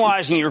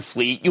rationalizing your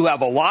fleet. You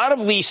have a lot of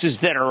leases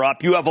that are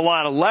up. You have a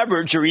lot of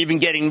leverage. You're even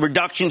getting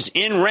reductions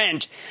in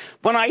rent.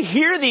 When I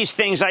hear these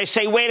things, I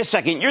say, wait a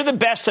second, you're the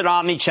best at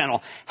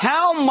omnichannel.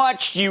 How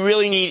much do you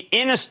really need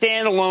in a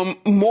standalone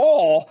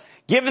mall,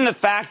 given the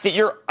fact that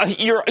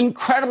you're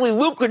incredibly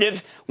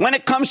lucrative when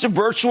it comes to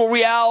virtual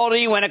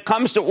reality, when it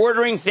comes to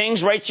ordering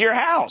things right to your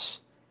house?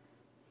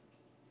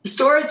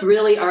 Stores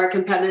really are a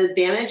competitive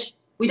advantage.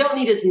 We don't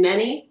need as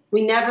many.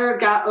 We never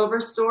got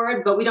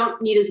overstored, but we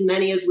don't need as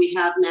many as we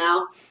have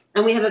now.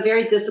 And we have a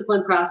very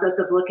disciplined process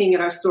of looking at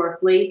our store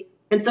fleet.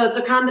 And so it's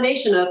a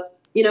combination of,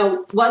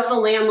 was the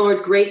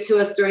landlord great to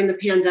us during the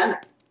pandemic?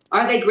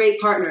 Are they great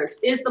partners?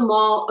 Is the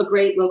mall a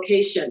great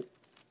location?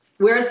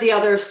 Where's the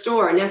other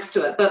store next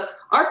to it? But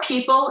our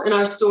people in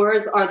our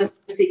stores are the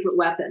secret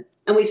weapon.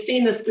 And we've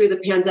seen this through the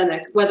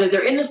pandemic. Whether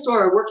they're in the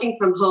store or working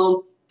from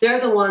home, they're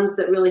the ones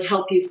that really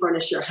help you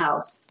furnish your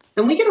house.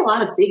 And we get a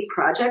lot of big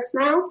projects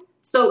now.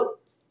 So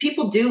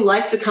people do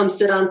like to come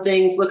sit on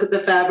things, look at the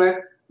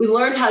fabric. We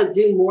learned how to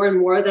do more and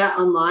more of that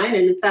online.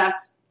 And in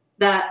fact,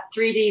 that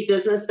 3D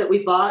business that we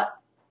bought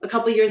a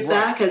couple of years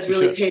back has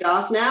really paid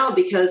off now,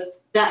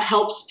 because that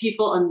helps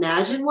people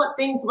imagine what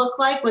things look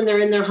like when they're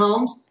in their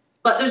homes.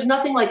 But there's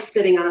nothing like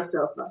sitting on a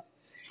sofa.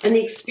 And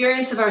the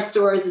experience of our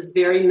stores is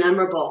very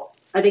memorable.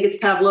 I think it's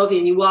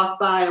Pavlovian. You walk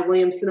by a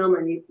Williams-Sonoma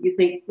and you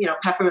think,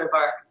 peppermint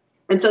bark.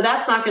 And so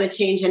that's not going to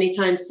change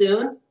anytime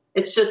soon.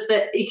 It's just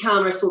that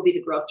e-commerce will be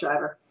the growth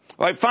driver.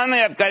 All right, finally,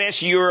 I've got to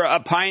ask you, you're a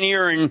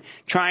pioneer in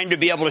trying to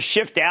be able to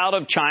shift out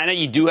of China.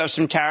 You do have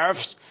some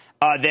tariffs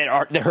that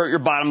hurt your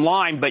bottom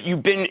line, but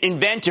you've been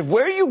inventive.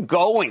 Where are you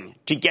going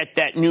to get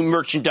that new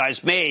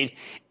merchandise made?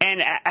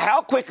 And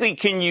how quickly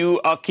can you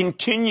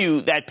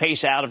continue that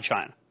pace out of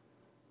China?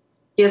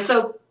 Yeah,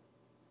 so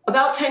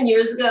about 10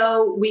 years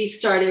ago, we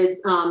started,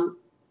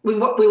 we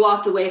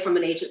walked away from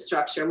an agent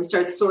structure and we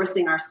started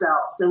sourcing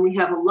ourselves. And we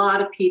have a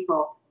lot of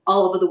people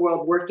all over the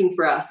world working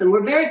for us. And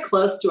we're very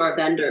close to our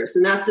vendors,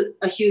 and that's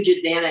a huge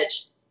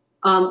advantage.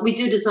 We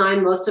do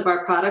design most of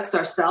our products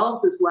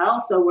ourselves as well.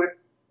 So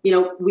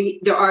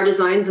there are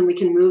designs and we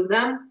can move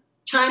them.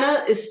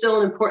 China is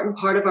still an important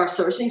part of our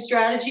sourcing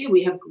strategy.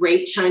 We have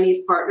great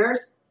Chinese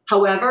partners.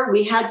 However,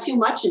 we had too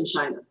much in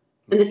China,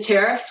 and the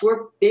tariffs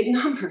were big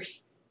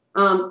numbers.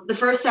 The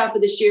first half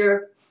of this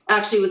year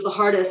actually was the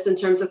hardest in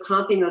terms of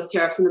comping those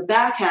tariffs. In the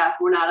back half,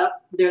 we're not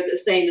up. They're the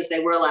same as they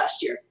were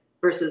last year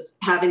versus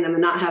having them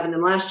and not having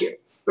them last year.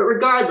 But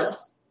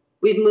regardless,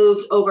 we've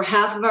moved over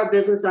half of our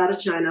business out of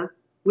China.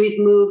 We've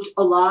moved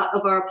a lot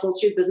of our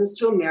upholstery business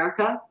to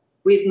America.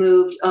 We've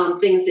moved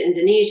things to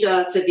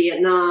Indonesia, to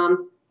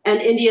Vietnam. And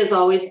India has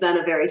always been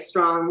a very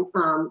strong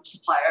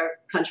supplier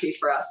country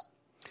for us.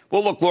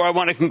 Well, look, Laura, I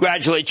want to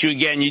congratulate you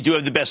again. You do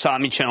have the best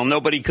omnichannel.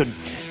 Nobody could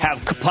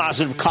have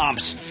positive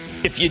comps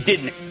if you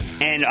didn't.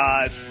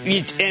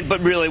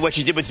 But really, what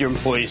you did with your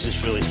employees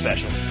is really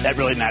special. That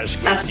really matters.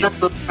 That's what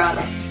we're proud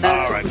of.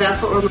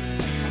 That's what we're.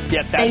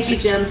 Yeah, thank you,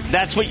 Jim.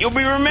 That's what you'll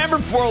be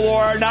remembered for,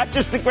 Laura, not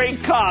just the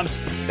great comps.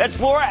 That's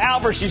Laura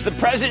Albert. She's the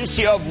president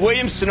and CEO of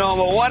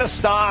Williams-Sonoma. What a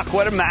stock.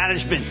 What a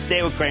management.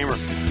 Stay with Cramer.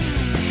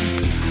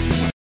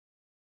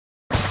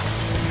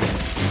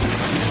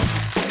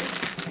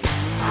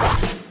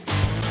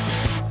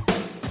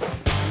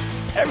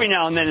 Every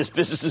now and then, this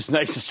business is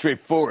nice and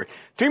straightforward.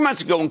 3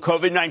 months ago, when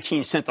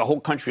COVID-19 sent the whole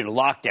country into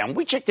lockdown,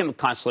 we checked in with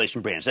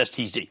Constellation Brands,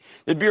 STZ,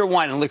 the beer,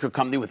 wine, and liquor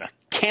company with a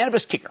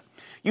cannabis kicker.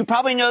 You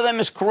probably know them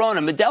as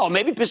Corona, Modelo,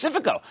 maybe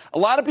Pacifico. A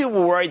lot of people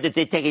were worried that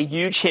they'd take a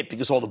huge hit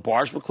because all the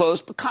bars were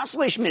closed, but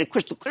Constellation made it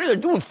crystal clear they're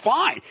doing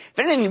fine. If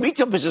anything, the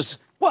retail business,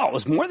 well, it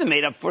was more than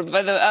made up for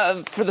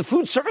the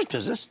food service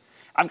business.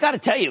 I've got to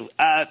tell you,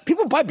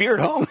 people buy beer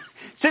at home.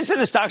 Since then,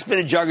 the stock's been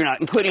a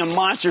juggernaut, including a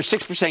monster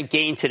 6%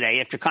 gain today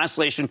after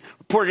Constellation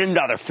reported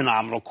another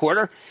phenomenal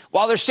quarter.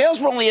 While their sales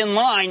were only in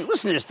line,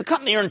 listen to this, the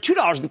company earned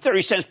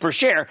 $2.30 per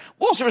share.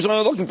 Wall Street was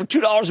only looking for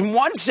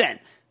 $2.01.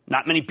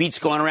 Not many beats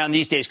going around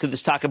these days. Could the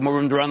stock have more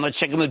room to run? Let's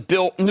check in with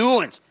Bill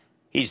Newlands.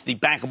 He's the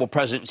bankable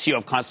president and CEO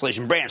of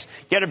Constellation Brands.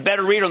 Get a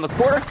better read on the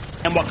quarter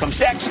and what comes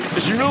next.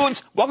 Mr.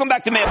 Newlands, welcome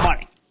back to Mad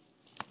Money.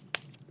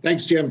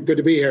 Thanks, Jim. Good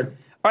to be here.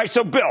 All right,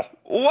 so, Bill,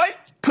 what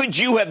could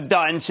you have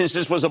done, since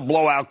this was a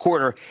blowout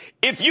quarter,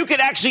 if you could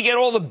actually get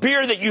all the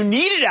beer that you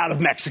needed out of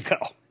Mexico?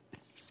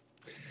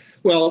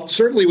 Well,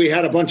 certainly we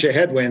had a bunch of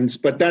headwinds,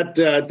 but that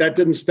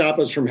didn't stop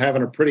us from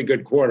having a pretty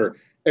good quarter.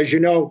 As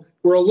you know,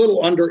 we're a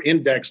little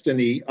under-indexed in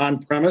the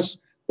on-premise,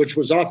 which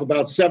was off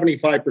about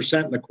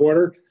 75% in the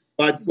quarter.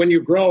 But when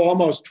you grow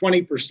almost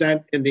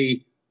 20% in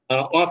the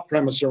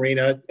off-premise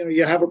arena,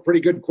 you have a pretty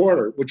good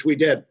quarter, which we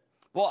did.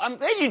 Well, I'm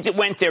glad you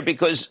went there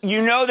because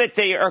you know that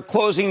they are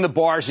closing the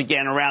bars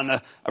again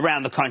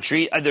around the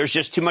country. There's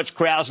just too much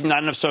crowds and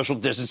not enough social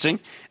distancing.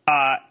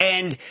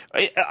 And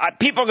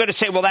people are going to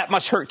say, well, that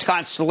must hurt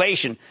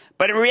Constellation.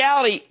 But in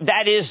reality,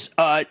 that is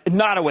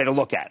not a way to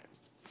look at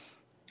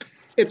it.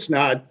 It's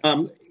not.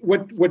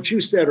 What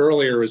you said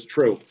earlier is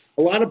true.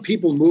 A lot of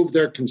people move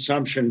their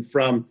consumption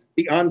from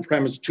the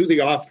on-premise to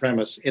the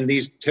off-premise in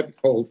these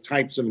typical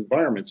types of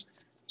environments.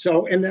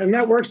 So, and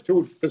that works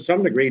to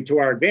some degree to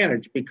our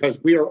advantage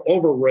because we are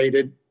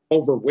overweighted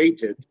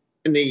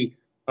in the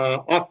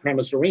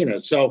off-premise arena.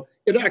 So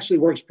it actually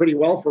works pretty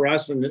well for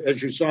us. And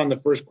as you saw in the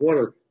first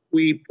quarter,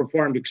 we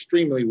performed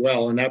extremely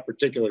well in that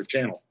particular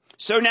channel.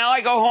 So now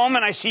I go home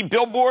and I see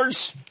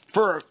billboards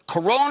for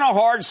Corona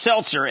Hard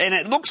Seltzer, and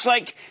it looks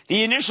like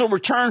the initial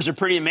returns are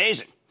pretty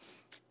amazing.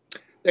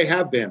 They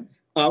have been.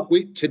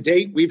 To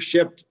date, we've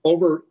shipped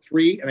over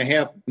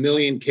 3.5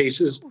 million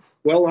cases,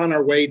 well on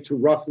our way to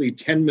roughly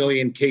 10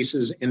 million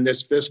cases in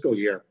this fiscal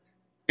year.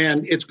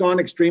 And it's gone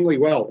extremely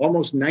well.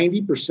 Almost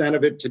 90%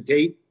 of it to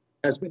date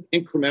has been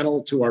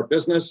incremental to our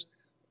business.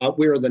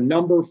 We are the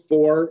number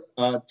 4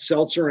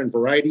 seltzer and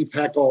variety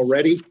pack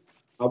already.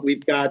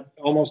 We've got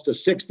almost a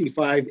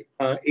 65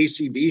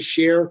 ACV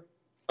share,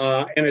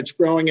 and it's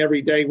growing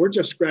every day. We're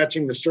just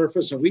scratching the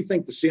surface, and we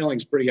think the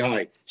ceiling's pretty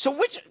high. So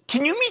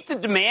can you meet the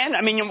demand?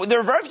 I mean, there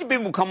are very few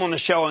people who come on the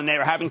show, and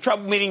they're having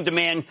trouble meeting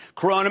demand.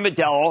 Corona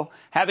Modelo,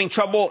 having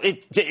trouble.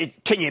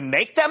 Can you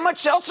make that much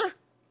seltzer?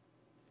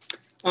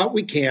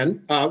 We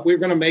can. We're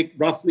going to make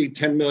roughly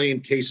 10 million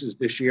cases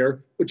this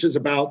year, which is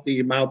about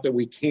the amount that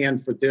we can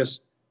for this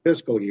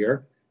fiscal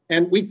year.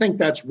 And we think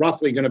that's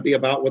roughly going to be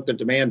about what the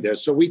demand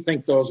is. So we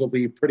think those will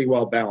be pretty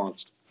well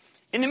balanced.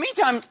 In the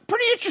meantime,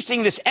 pretty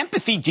interesting, this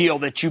empathy deal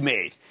that you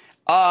made.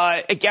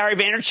 Gary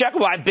Vaynerchuk,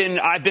 who I've been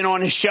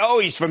on his show.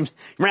 He's from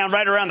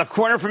right around the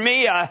corner from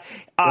me.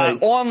 Right.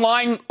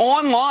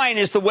 Online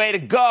is the way to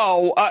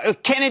go.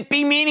 Can it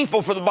be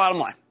meaningful for the bottom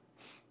line?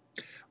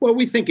 Well,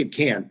 we think it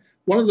can.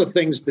 One of the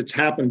things that's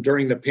happened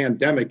during the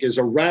pandemic is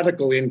a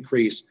radical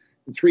increase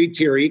in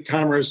 3-tier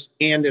e-commerce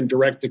and in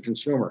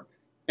direct-to-consumer.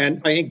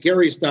 And I think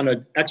Gary's done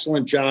an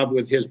excellent job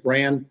with his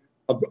brand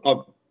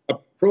of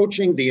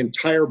approaching the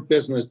entire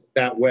business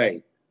that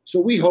way. So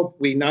we hope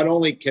we not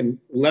only can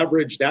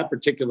leverage that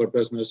particular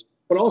business,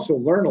 but also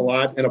learn a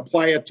lot and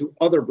apply it to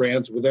other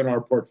brands within our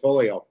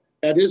portfolio.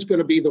 That is going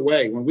to be the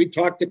way. When we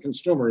talk to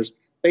consumers,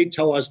 they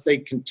tell us they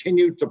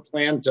continue to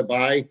plan to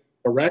buy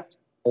direct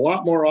a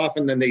lot more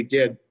often than they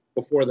did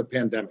before the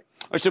pandemic.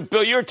 So,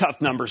 Bill, you're a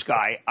tough numbers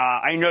guy.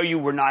 I know you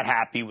were not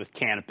happy with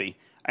Canopy.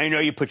 I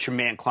know you put your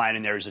man Klein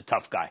in there as a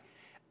tough guy.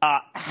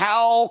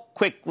 How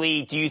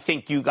quickly do you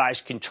think you guys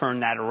can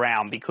turn that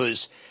around?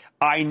 Because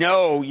I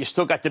know you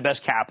still got the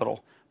best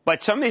capital,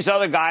 but some of these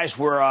other guys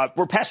were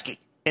pesky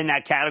in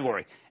that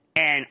category,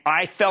 and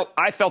I felt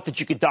that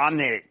you could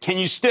dominate it. Can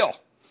you still?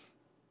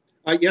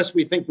 Yes,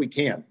 we think we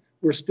can.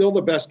 We're still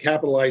the best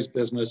capitalized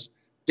business.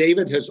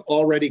 David has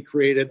already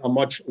created a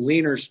much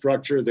leaner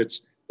structure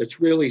that's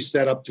really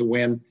set up to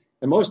win.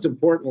 And most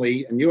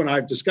importantly, and you and I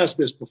have discussed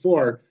this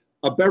before,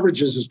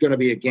 beverages is going to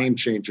be a game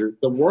changer.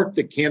 The work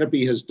that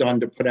Canopy has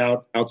done to put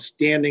out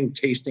outstanding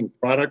tasting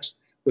products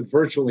with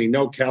virtually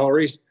no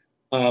calories,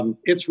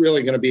 it's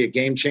really going to be a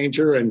game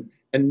changer, and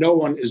no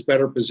one is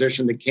better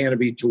positioned than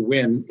Canopy to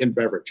win in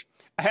beverage.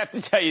 I have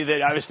to tell you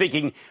that I was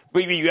thinking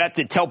maybe you have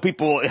to help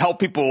people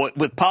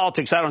with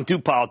politics. I don't do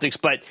politics,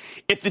 but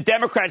if the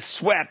Democrats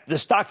swept, the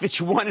stock that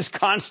you want is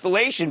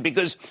Constellation,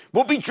 because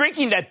we'll be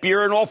drinking that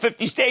beer in all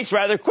 50 states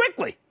rather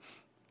quickly.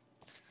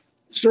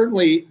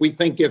 Certainly, we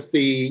think if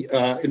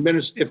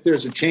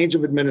there's a change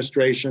of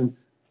administration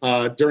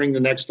during the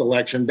next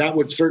election, that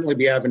would certainly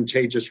be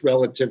advantageous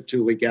relative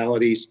to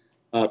legalities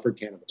for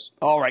cannabis.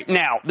 All right.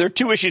 Now, there are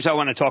two issues I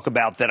want to talk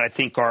about that I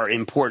think are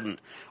important.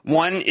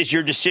 One is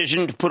your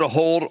decision to put a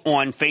hold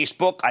on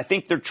Facebook. I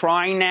think they're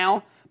trying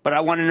now, but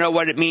I want to know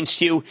what it means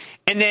to you.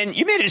 And then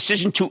you made a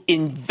decision to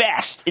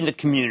invest in the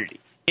community,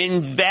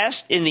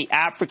 invest in the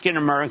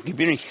African-American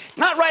community,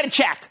 not write a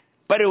check,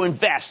 but to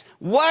invest.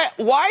 Why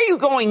are you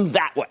going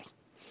that way?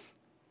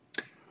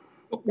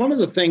 One of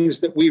the things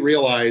that we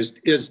realized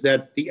is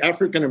that the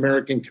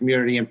African-American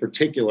community in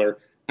particular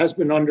has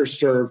been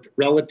underserved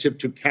relative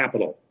to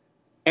capital.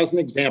 As an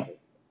example,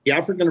 the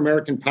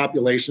African-American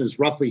population is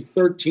roughly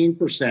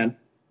 13%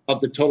 of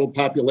the total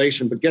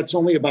population, but gets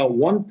only about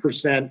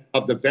 1%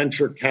 of the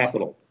venture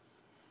capital.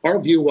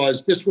 Our view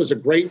was this was a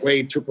great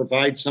way to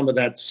provide some of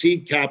that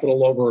seed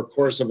capital over a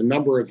course of a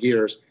number of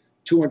years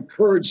to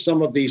encourage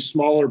some of these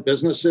smaller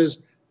businesses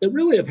that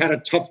really have had a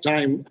tough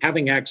time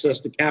having access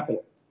to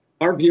capital.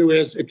 our view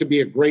is it could be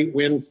a great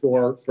win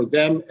for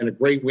them and a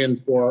great win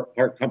for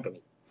our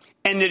company.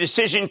 And the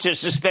decision to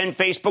suspend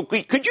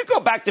Facebook, could you go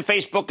back to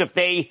Facebook if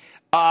they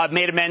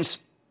made amends?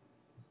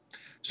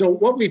 So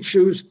what we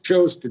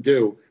chose to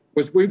do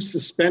was we've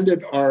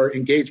suspended our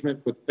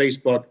engagement with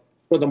Facebook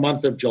for the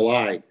month of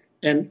July.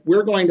 And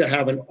we're going to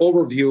have an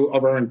overview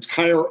of our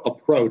entire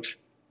approach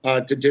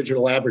to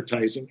digital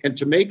advertising and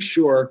to make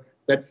sure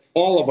that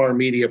all of our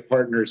media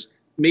partners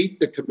meet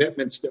the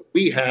commitments that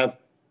we have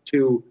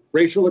to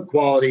racial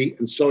equality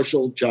and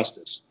social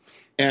justice.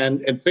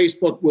 And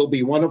Facebook will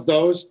be one of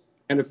those.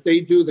 And if they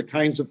do the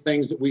kinds of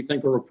things that we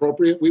think are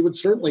appropriate, we would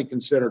certainly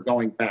consider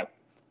going back.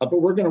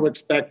 But we're going to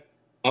expect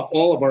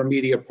all of our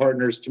media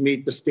partners to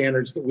meet the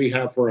standards that we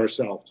have for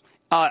ourselves.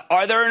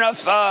 Are there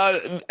enough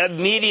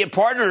media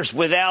partners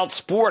without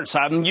sports?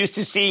 I'm used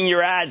to seeing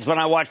your ads when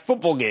I watch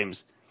football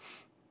games.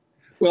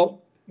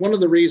 Well, one of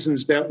the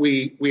reasons that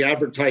we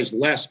advertised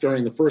less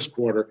during the first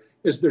quarter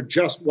is there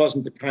just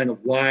wasn't the kind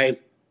of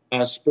live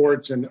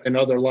sports and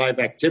other live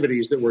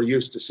activities that we're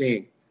used to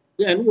seeing.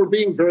 And we're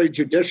being very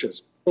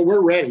judicious, but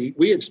we're ready.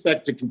 We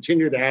expect to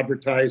continue to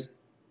advertise.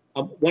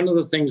 One of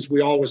the things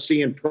we always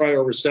see in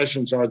prior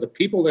recessions are the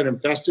people that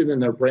invested in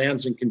their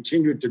brands and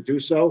continued to do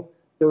so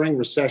during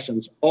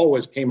recessions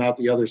always came out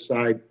the other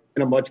side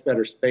in a much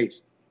better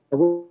space.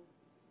 And we're going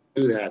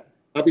to do that.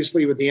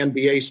 Obviously, with the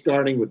NBA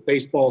starting, with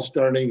baseball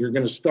starting, you're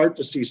going to start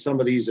to see some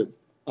of these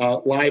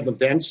live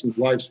events and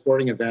live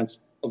sporting events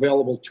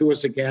available to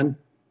us again.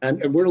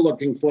 And we're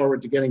looking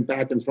forward to getting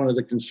back in front of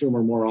the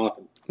consumer more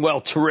often.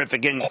 Well,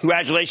 terrific. And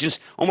congratulations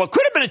on what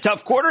could have been a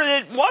tough quarter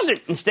that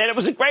wasn't. Instead, it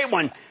was a great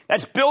one.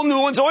 That's Bill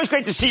Newlands. Always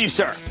great to see you,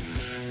 sir.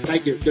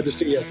 Thank you. Good to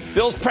see you.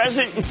 Bill's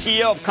president and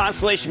CEO of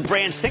Constellation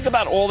Brands. Think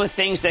about all the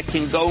things that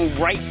can go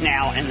right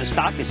now, and the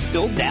stock is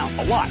still down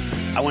a lot.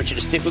 I want you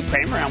to stick with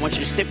Cramer. I want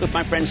you to stick with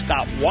my friend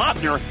Scott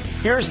Wapner.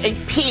 Here's a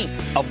peek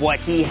of what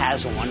he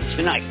has on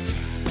tonight.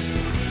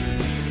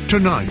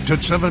 Tonight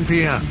at 7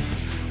 p.m.,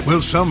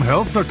 will some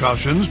health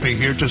precautions be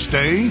here to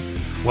stay?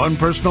 One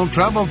personal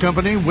travel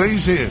company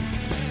weighs in.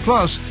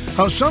 Plus,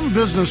 how some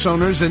business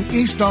owners in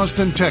East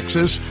Austin,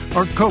 Texas,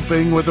 are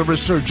coping with the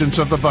resurgence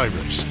of the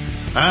virus.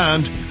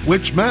 And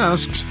which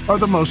masks are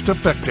the most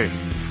effective?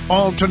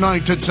 All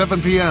tonight at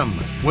 7 p.m.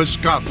 with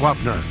Scott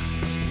Wapner.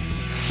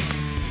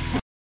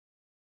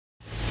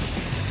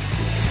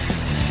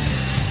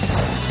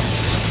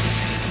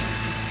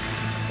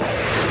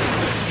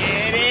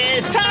 It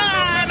is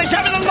time. It's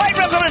time for the light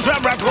round.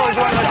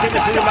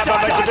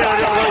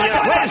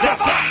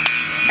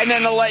 And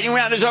then the lightning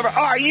round is over.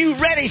 Are you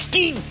ready,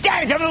 Ski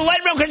Daddy? Time for the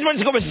lightning round.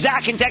 Let's go with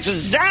Zach in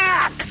Texas.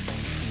 Zach!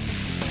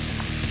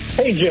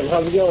 Hey, Jim.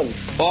 How's it going?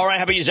 All right.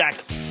 How about you, Zach?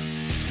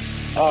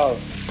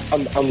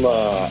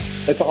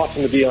 It's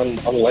awesome to be on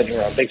the lightning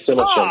round. Thanks so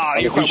much, Jim. I'm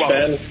a huge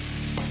fan.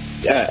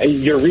 Yeah,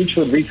 your reach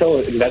with retail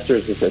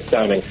investors is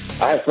astounding.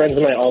 I have friends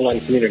in my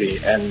online community,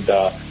 and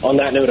on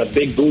that note, a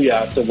big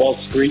booyah to Wall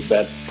Street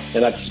Bets,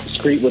 and that's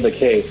Street with a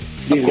K.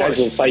 These guys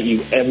will cite you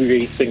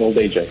every single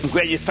day, Jim. I'm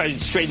glad you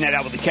straightened that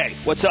out with a K.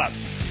 What's up?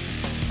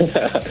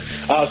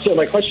 So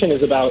my question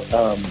is about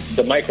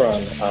the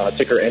Micron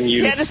ticker MU.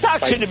 Yeah, the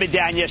stock shouldn't have been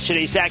down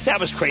yesterday, Zach. That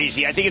was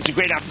crazy. I think it's a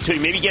great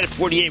opportunity. Maybe get it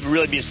 48 would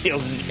really be a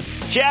steal.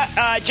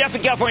 Jeff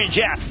in California.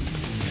 Jeff.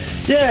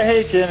 Yeah,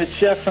 hey, Jim. It's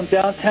Jeff from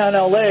downtown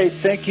L.A.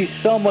 Thank you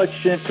so much,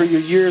 Jim, for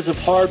your years of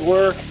hard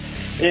work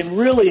and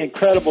really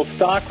incredible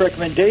stock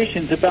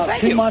recommendations. About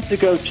 2 months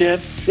ago, Jim.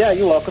 Yeah,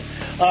 you're welcome.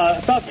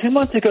 About 2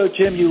 months ago,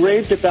 Jim, you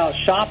raved about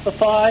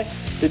Shopify,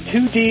 the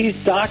 2Ds,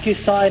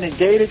 DocuSign, and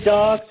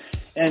Datadog,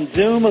 and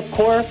Zoom, of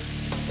course.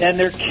 And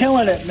they're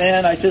killing it,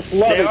 man. I just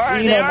love it. They are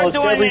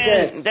doing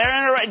it.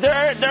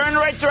 They're in the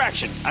right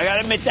direction. I got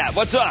to admit that.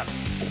 What's up?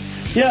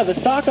 Yeah, the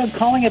stock I'm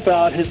calling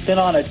about has been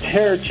on a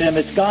tear, Jim.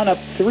 It's gone up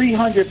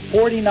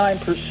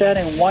 349%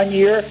 in 1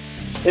 year.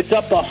 It's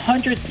up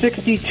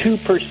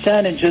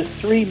 162% in just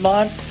 3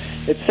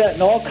 months. It's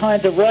setting all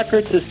kinds of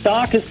records. The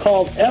stock is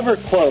called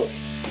EverQuote,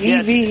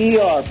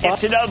 EVER.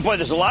 It's another point.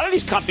 There's a lot of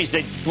these companies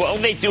that all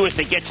they do is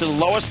they get to the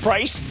lowest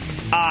price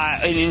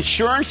in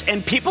insurance,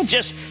 and people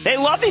they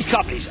love these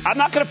companies. I'm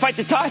not going to fight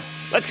the tide.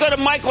 Let's go to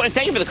Michael, and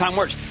thank you for the kind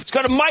words. Let's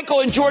go to Michael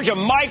in Georgia.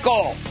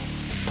 Michael.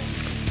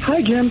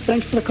 Hi, Jim.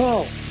 Thanks for the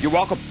call. You're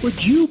welcome.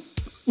 Would you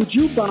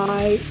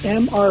buy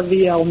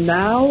MRVL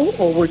now,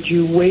 or would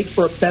you wait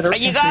for a better?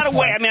 You got to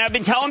wait. I mean, I've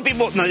been telling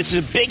people, no, this is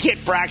a big hit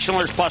for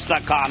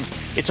ActionAlertsPlus.com.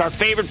 It's our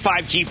favorite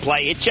 5G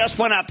play. It just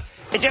went up.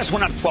 It just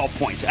went up 12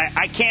 points.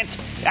 I can't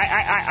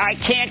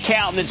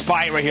count this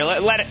buy it right here.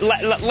 Let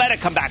it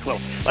come back a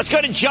little. Let's go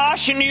to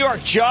Josh in New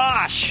York.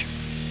 Josh.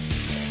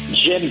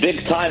 Jim,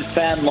 big-time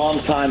fan,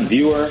 long-time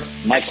viewer.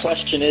 My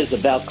question is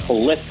about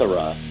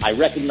Calithera. I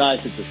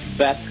recognize it's a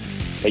spec.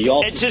 But you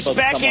also it's a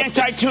spec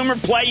anti-tumor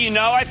play. You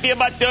know I feel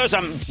about those.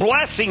 I'm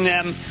blessing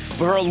them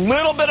for a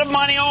little bit of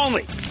money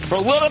only. For a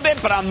little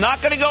bit, but I'm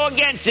not going to go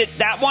against it.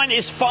 That one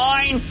is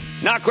fine.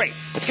 Not great.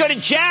 Let's go to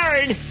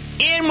Jared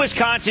in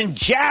Wisconsin.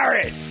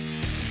 Jared.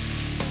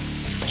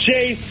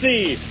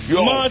 JC.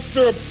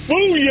 Monster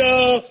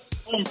Booyah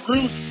from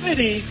Bruce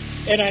City.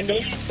 and I know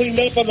you cleaned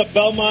up on the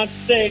Belmont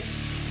Stakes.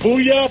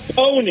 Booyah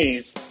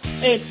ponies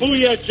and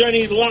booyah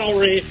Jenny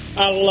Lowry.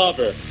 I love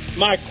her.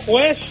 My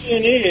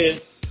question is,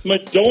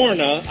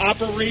 Madorna,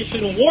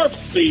 Operation Warp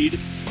Speed.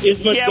 Is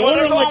Madorna yeah, well,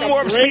 they're like on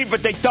Warp Speed,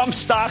 but they dump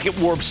stock at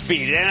Warp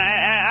Speed, and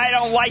I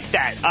don't like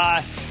that.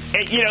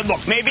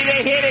 Look, maybe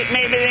they hit it,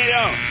 maybe they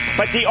don't.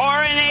 But the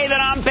RNA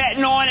that I'm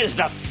betting on is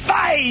the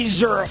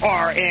Pfizer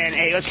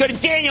RNA. Let's go to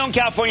Daniel in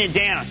California.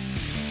 Dan.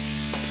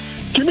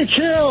 Jimmy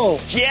Chill.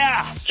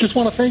 Yeah. Just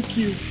want to thank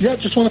you. Yeah,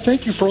 just want to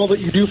thank you for all that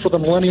you do for the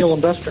millennial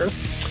investor.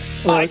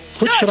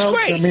 That's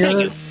great.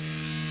 Amir.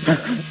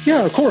 Thank you.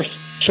 Yeah, of course.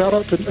 Shout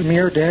out to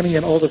Amir, Danny,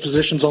 and all the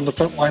physicians on the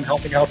front line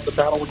helping out the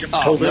battle against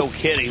COVID. No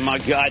kidding. My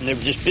God. And they're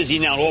just busy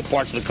now in all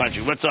parts of the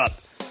country. What's up?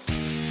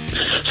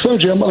 So,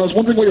 Jim, I was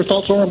wondering what your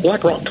thoughts are on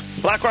BlackRock.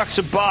 BlackRock's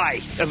a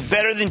buy.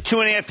 Better than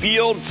 2.5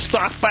 yield.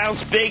 Stock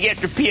bounced big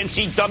after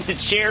PNC dumped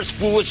its shares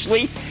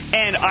foolishly.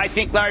 And I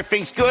think Larry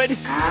Fink's good.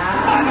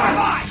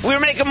 We're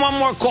making one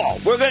more call.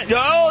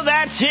 Oh,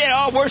 that's it.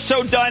 Oh, we're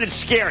so done. It's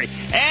scary.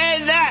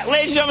 And that,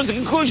 ladies and gentlemen, is the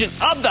conclusion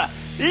of the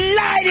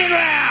Lightning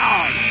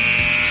Round.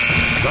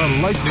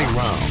 The Lightning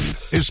Round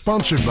is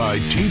sponsored by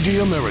TD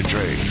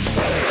Ameritrade.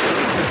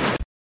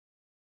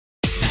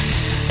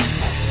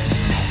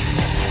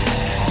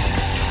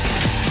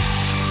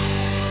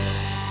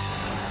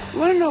 You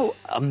want to know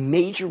a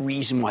major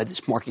reason why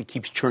this market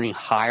keeps turning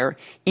higher,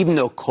 even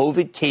though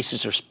COVID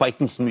cases are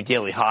spiking to new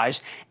daily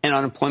highs and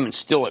unemployment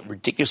still at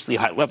ridiculously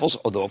high levels,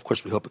 although, of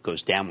course, we hope it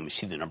goes down when we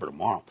see the number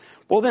tomorrow.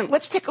 Well, then,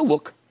 let's take a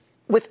look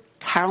with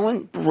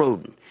Carolyn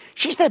Broden.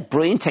 She's that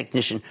brilliant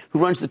technician who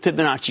runs the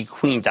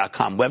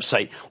FibonacciQueen.com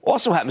website,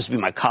 also happens to be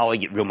my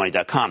colleague at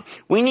RealMoney.com.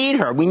 We need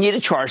her. We need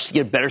a chart to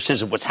get a better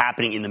sense of what's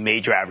happening in the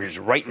major averages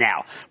right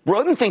now.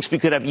 Broden thinks we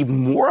could have even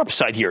more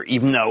upside here,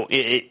 even though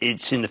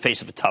it's in the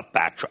face of a tough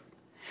backdrop.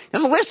 Now,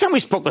 the last time we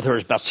spoke with her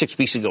was about 6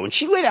 weeks ago, and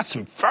she laid out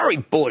some very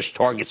bullish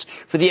targets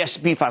for the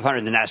S&P 500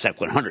 and the NASDAQ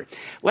 100.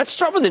 Let's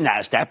start with the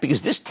NASDAQ,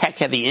 because this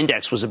tech-heavy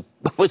index was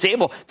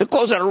able to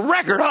close at a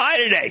record high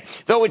today,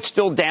 though it's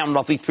still down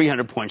roughly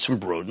 300 points from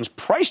Broden's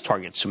price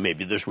target, so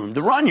maybe there's room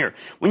to run here.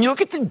 When you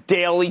look at the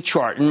daily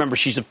chart, and remember,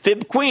 she's a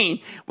fib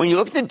queen, when you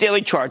look at the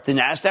daily chart, the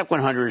NASDAQ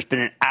 100 has been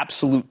an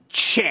absolute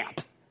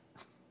champ.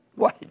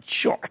 What a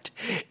chart.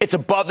 It's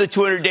above the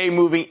 200-day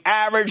moving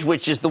average,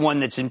 which is the one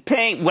that's in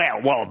pink.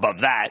 Well above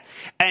that.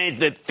 And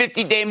the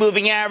 50-day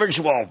moving average,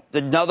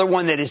 another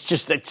one that is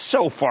just that's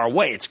so far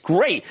away. It's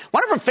great.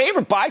 One of her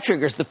favorite buy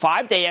triggers, the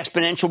 5-day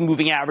exponential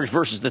moving average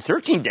versus the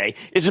 13-day,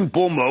 is in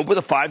bull mode with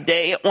a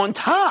 5-day on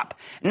top.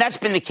 And that's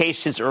been the case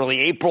since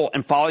early April.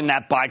 And following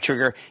that buy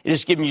trigger, it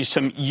has given you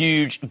some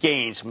huge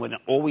gains. I'm going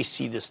to always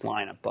see this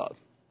line above.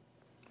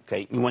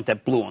 Okay, you want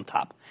that blue on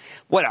top.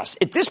 What else?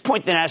 At this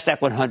point, the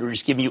NASDAQ 100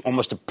 is giving you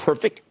almost a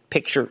perfect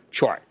picture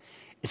chart.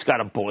 It's got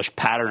a bullish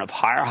pattern of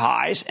higher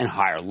highs and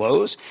higher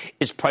lows.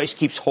 Its price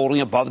keeps holding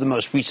above the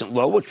most recent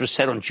low, which was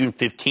set on June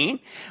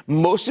 15.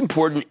 Most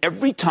important,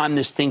 every time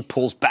this thing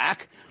pulls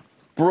back,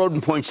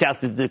 Broden points out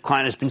that the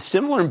decline has been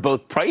similar in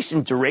both price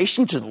and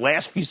duration to the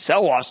last few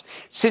sell-offs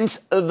since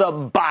the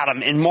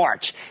bottom in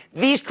March.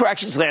 These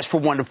corrections last for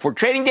 1 to 4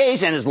 trading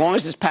days, and as long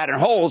as this pattern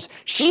holds,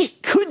 she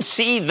could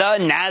see the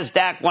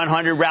NASDAQ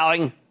 100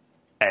 rallying,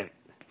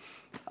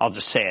 I'll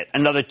just say it,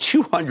 another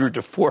 200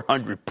 to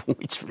 400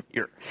 points from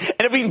here.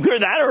 And if we can clear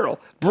that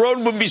hurdle, Broden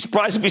wouldn't be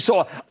surprised if we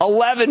saw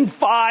 11,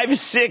 5,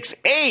 6,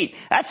 8.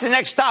 That's the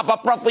next stop,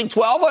 up roughly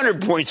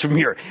 1,200 points from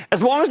here.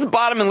 As long as the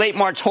bottom in late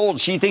March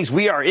holds, she thinks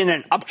we are in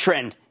an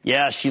uptrend.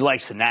 Yeah, she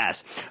likes the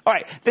NAS. All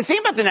right, the thing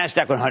about the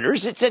NASDAQ 100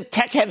 is it's a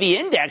tech-heavy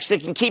index that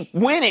can keep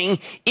winning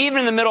even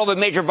in the middle of a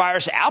major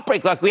virus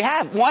outbreak like we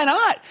have. Why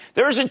not?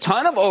 There's a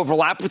ton of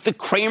overlap with the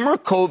Cramer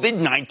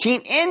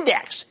COVID-19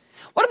 index.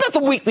 What about the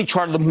weekly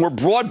chart of the more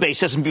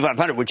broad-based S&P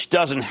 500, which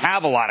doesn't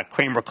have a lot of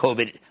Cramer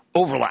COVID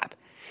overlap?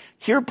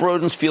 Here,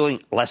 Broden's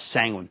feeling less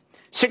sanguine.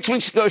 6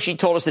 weeks ago, she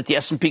told us that the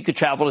S&P could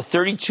travel to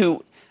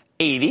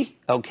 3280.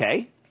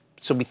 Okay,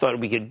 so we thought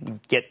we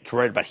could get to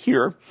right about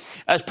here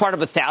as part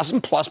of a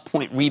 1,000-plus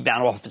point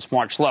rebound off its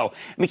March low.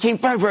 And we came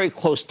very, very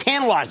close,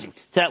 tantalizing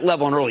to that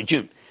level in early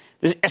June.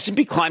 The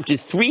S&P climbed to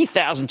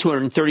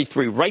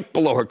 3,233, right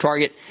below her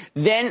target.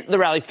 Then the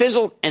rally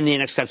fizzled, and the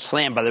index got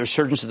slammed by the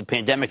resurgence of the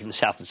pandemic in the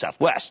South and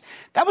Southwest.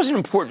 That was an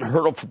important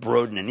hurdle for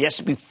Broden, and the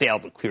S&P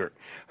failed to clear it.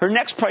 Her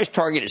next price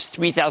target is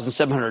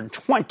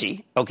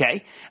 3,720,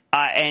 okay?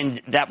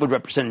 And that would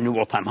represent a new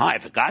all-time high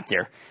if it got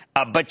there.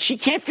 But she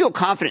can't feel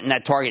confident in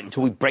that target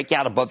until we break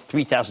out above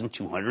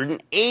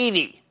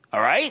 3,280,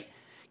 all right?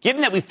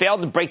 Given that we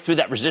failed to break through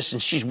that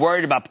resistance, she's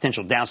worried about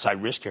potential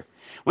downside risk here.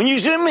 When you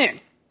zoom in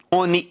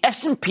on the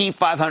S&P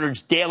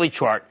 500's daily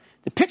chart,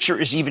 the picture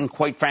is even,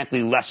 quite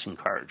frankly, less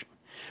encouraging.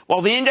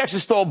 While the index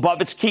is still above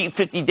its key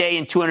 50-day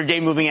and 200-day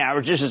moving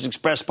averages, as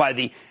expressed by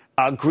the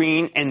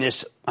green and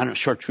this, I don't know,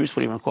 short truce, what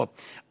do you want to call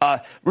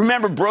it?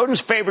 Remember, Broden's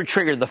favorite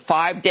trigger, the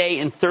 5-day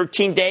and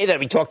 13-day that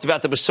we talked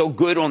about that was so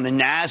good on the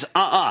NAS.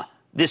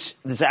 This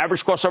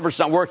average crossover is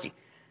not working.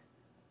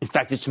 In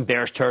fact, it's in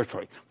bearish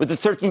territory, with the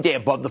 13-day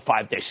above the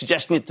 5-day,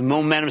 suggesting that the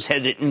momentum is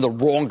headed in the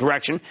wrong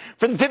direction.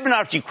 For the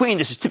Fibonacci Queen,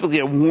 this is typically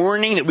a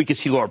warning that we could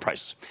see lower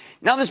prices.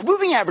 Now, this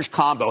moving average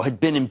combo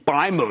had been in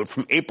buy mode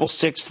from April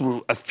 6th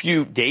through a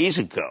few days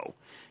ago.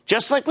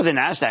 Just like with the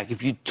NASDAQ,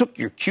 if you took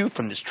your cue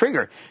from this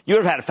trigger, you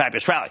would have had a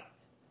fabulous rally.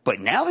 But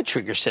now the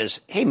trigger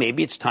says, hey,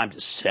 maybe it's time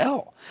to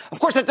sell. Of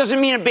course, that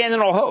doesn't mean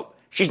abandon all hope.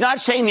 She's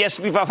not saying the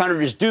S&P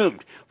 500 is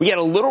doomed. We get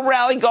a little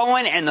rally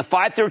going, and the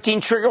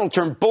 513 trigger will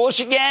turn bullish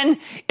again.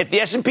 If the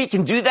S&P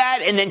can do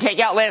that and then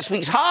take out last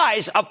week's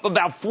highs up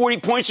about 40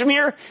 points from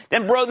here,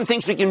 then Broden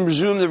thinks we can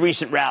resume the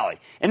recent rally.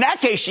 In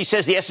that case, she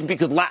says the S&P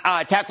could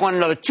tackle on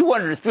another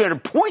 200 to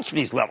 300 points from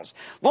these levels.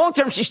 Long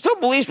term, she still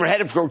believes we're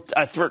headed for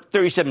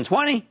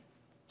 3720.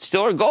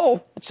 Still her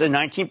goal. It's a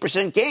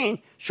 19%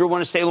 gain. Sure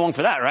want to stay long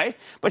for that, right?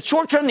 But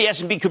short term, the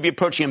S&P could be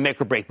approaching a make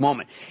or break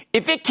moment.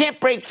 If it can't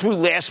break through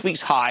last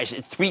week's highs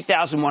at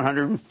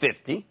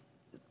 3,150,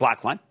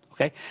 black line,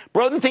 okay,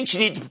 Broden thinks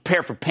you need to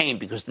prepare for pain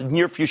because the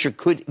near future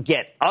could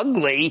get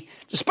ugly,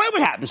 despite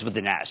what happens with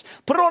the NAS.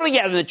 Put it all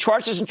together, the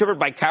charts as interpreted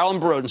by Carolyn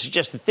Broden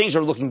suggest that things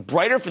are looking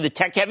brighter for the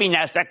tech-heavy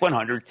NASDAQ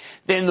 100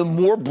 than the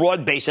more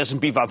broad-based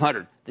S&P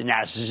 500. The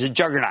NASDAQ is a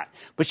juggernaut.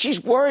 But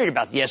she's worried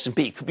about the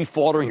S&P. It could be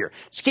faltering here.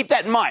 Just keep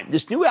that in mind.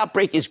 This new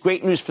outbreak is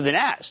great news for the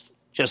NASDAQ,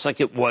 just like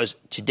it was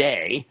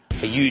today,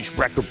 a huge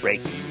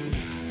record-breaking move,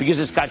 because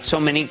it's got so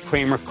many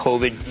Cramer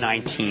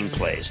COVID-19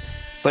 plays.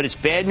 But it's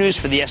bad news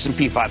for the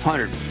S&P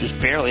 500, which is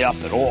barely up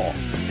at all,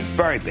 and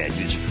very bad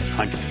news for the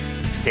country.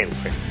 Stay with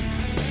Cramer.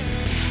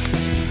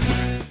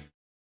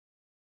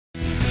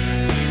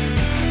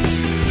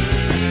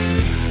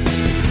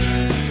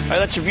 All right,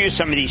 let's review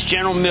some of these.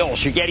 General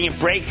Mills, you're getting a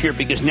break here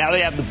because now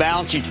they have the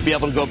balance sheet to be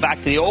able to go back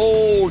to the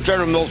old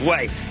General Mills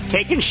way.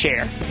 Take and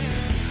share,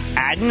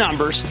 add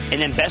numbers,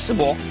 and then best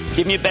of all,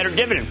 give me a better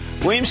dividend.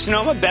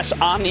 Williams-Sonoma, best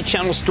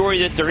omni-channel story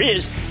that there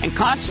is, and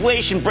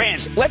Constellation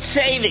Brands. Let's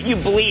say that you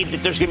believe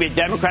that there's going to be a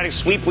Democratic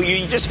sweep. Well,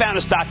 you just found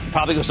a stock that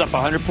probably goes up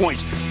 100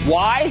 points.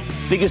 Why?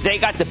 Because they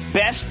got the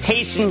best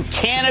tasting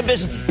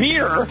cannabis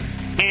beer,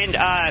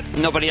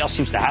 and nobody else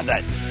seems to have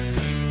that.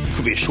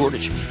 Could be a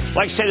shortage.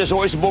 Like I said, there's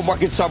always a bull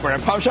market somewhere. I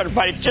promise I'll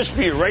find it just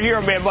for you right here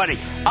on Mad Money.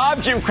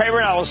 I'm Jim Cramer,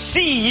 and I will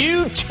see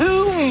you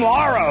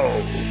tomorrow.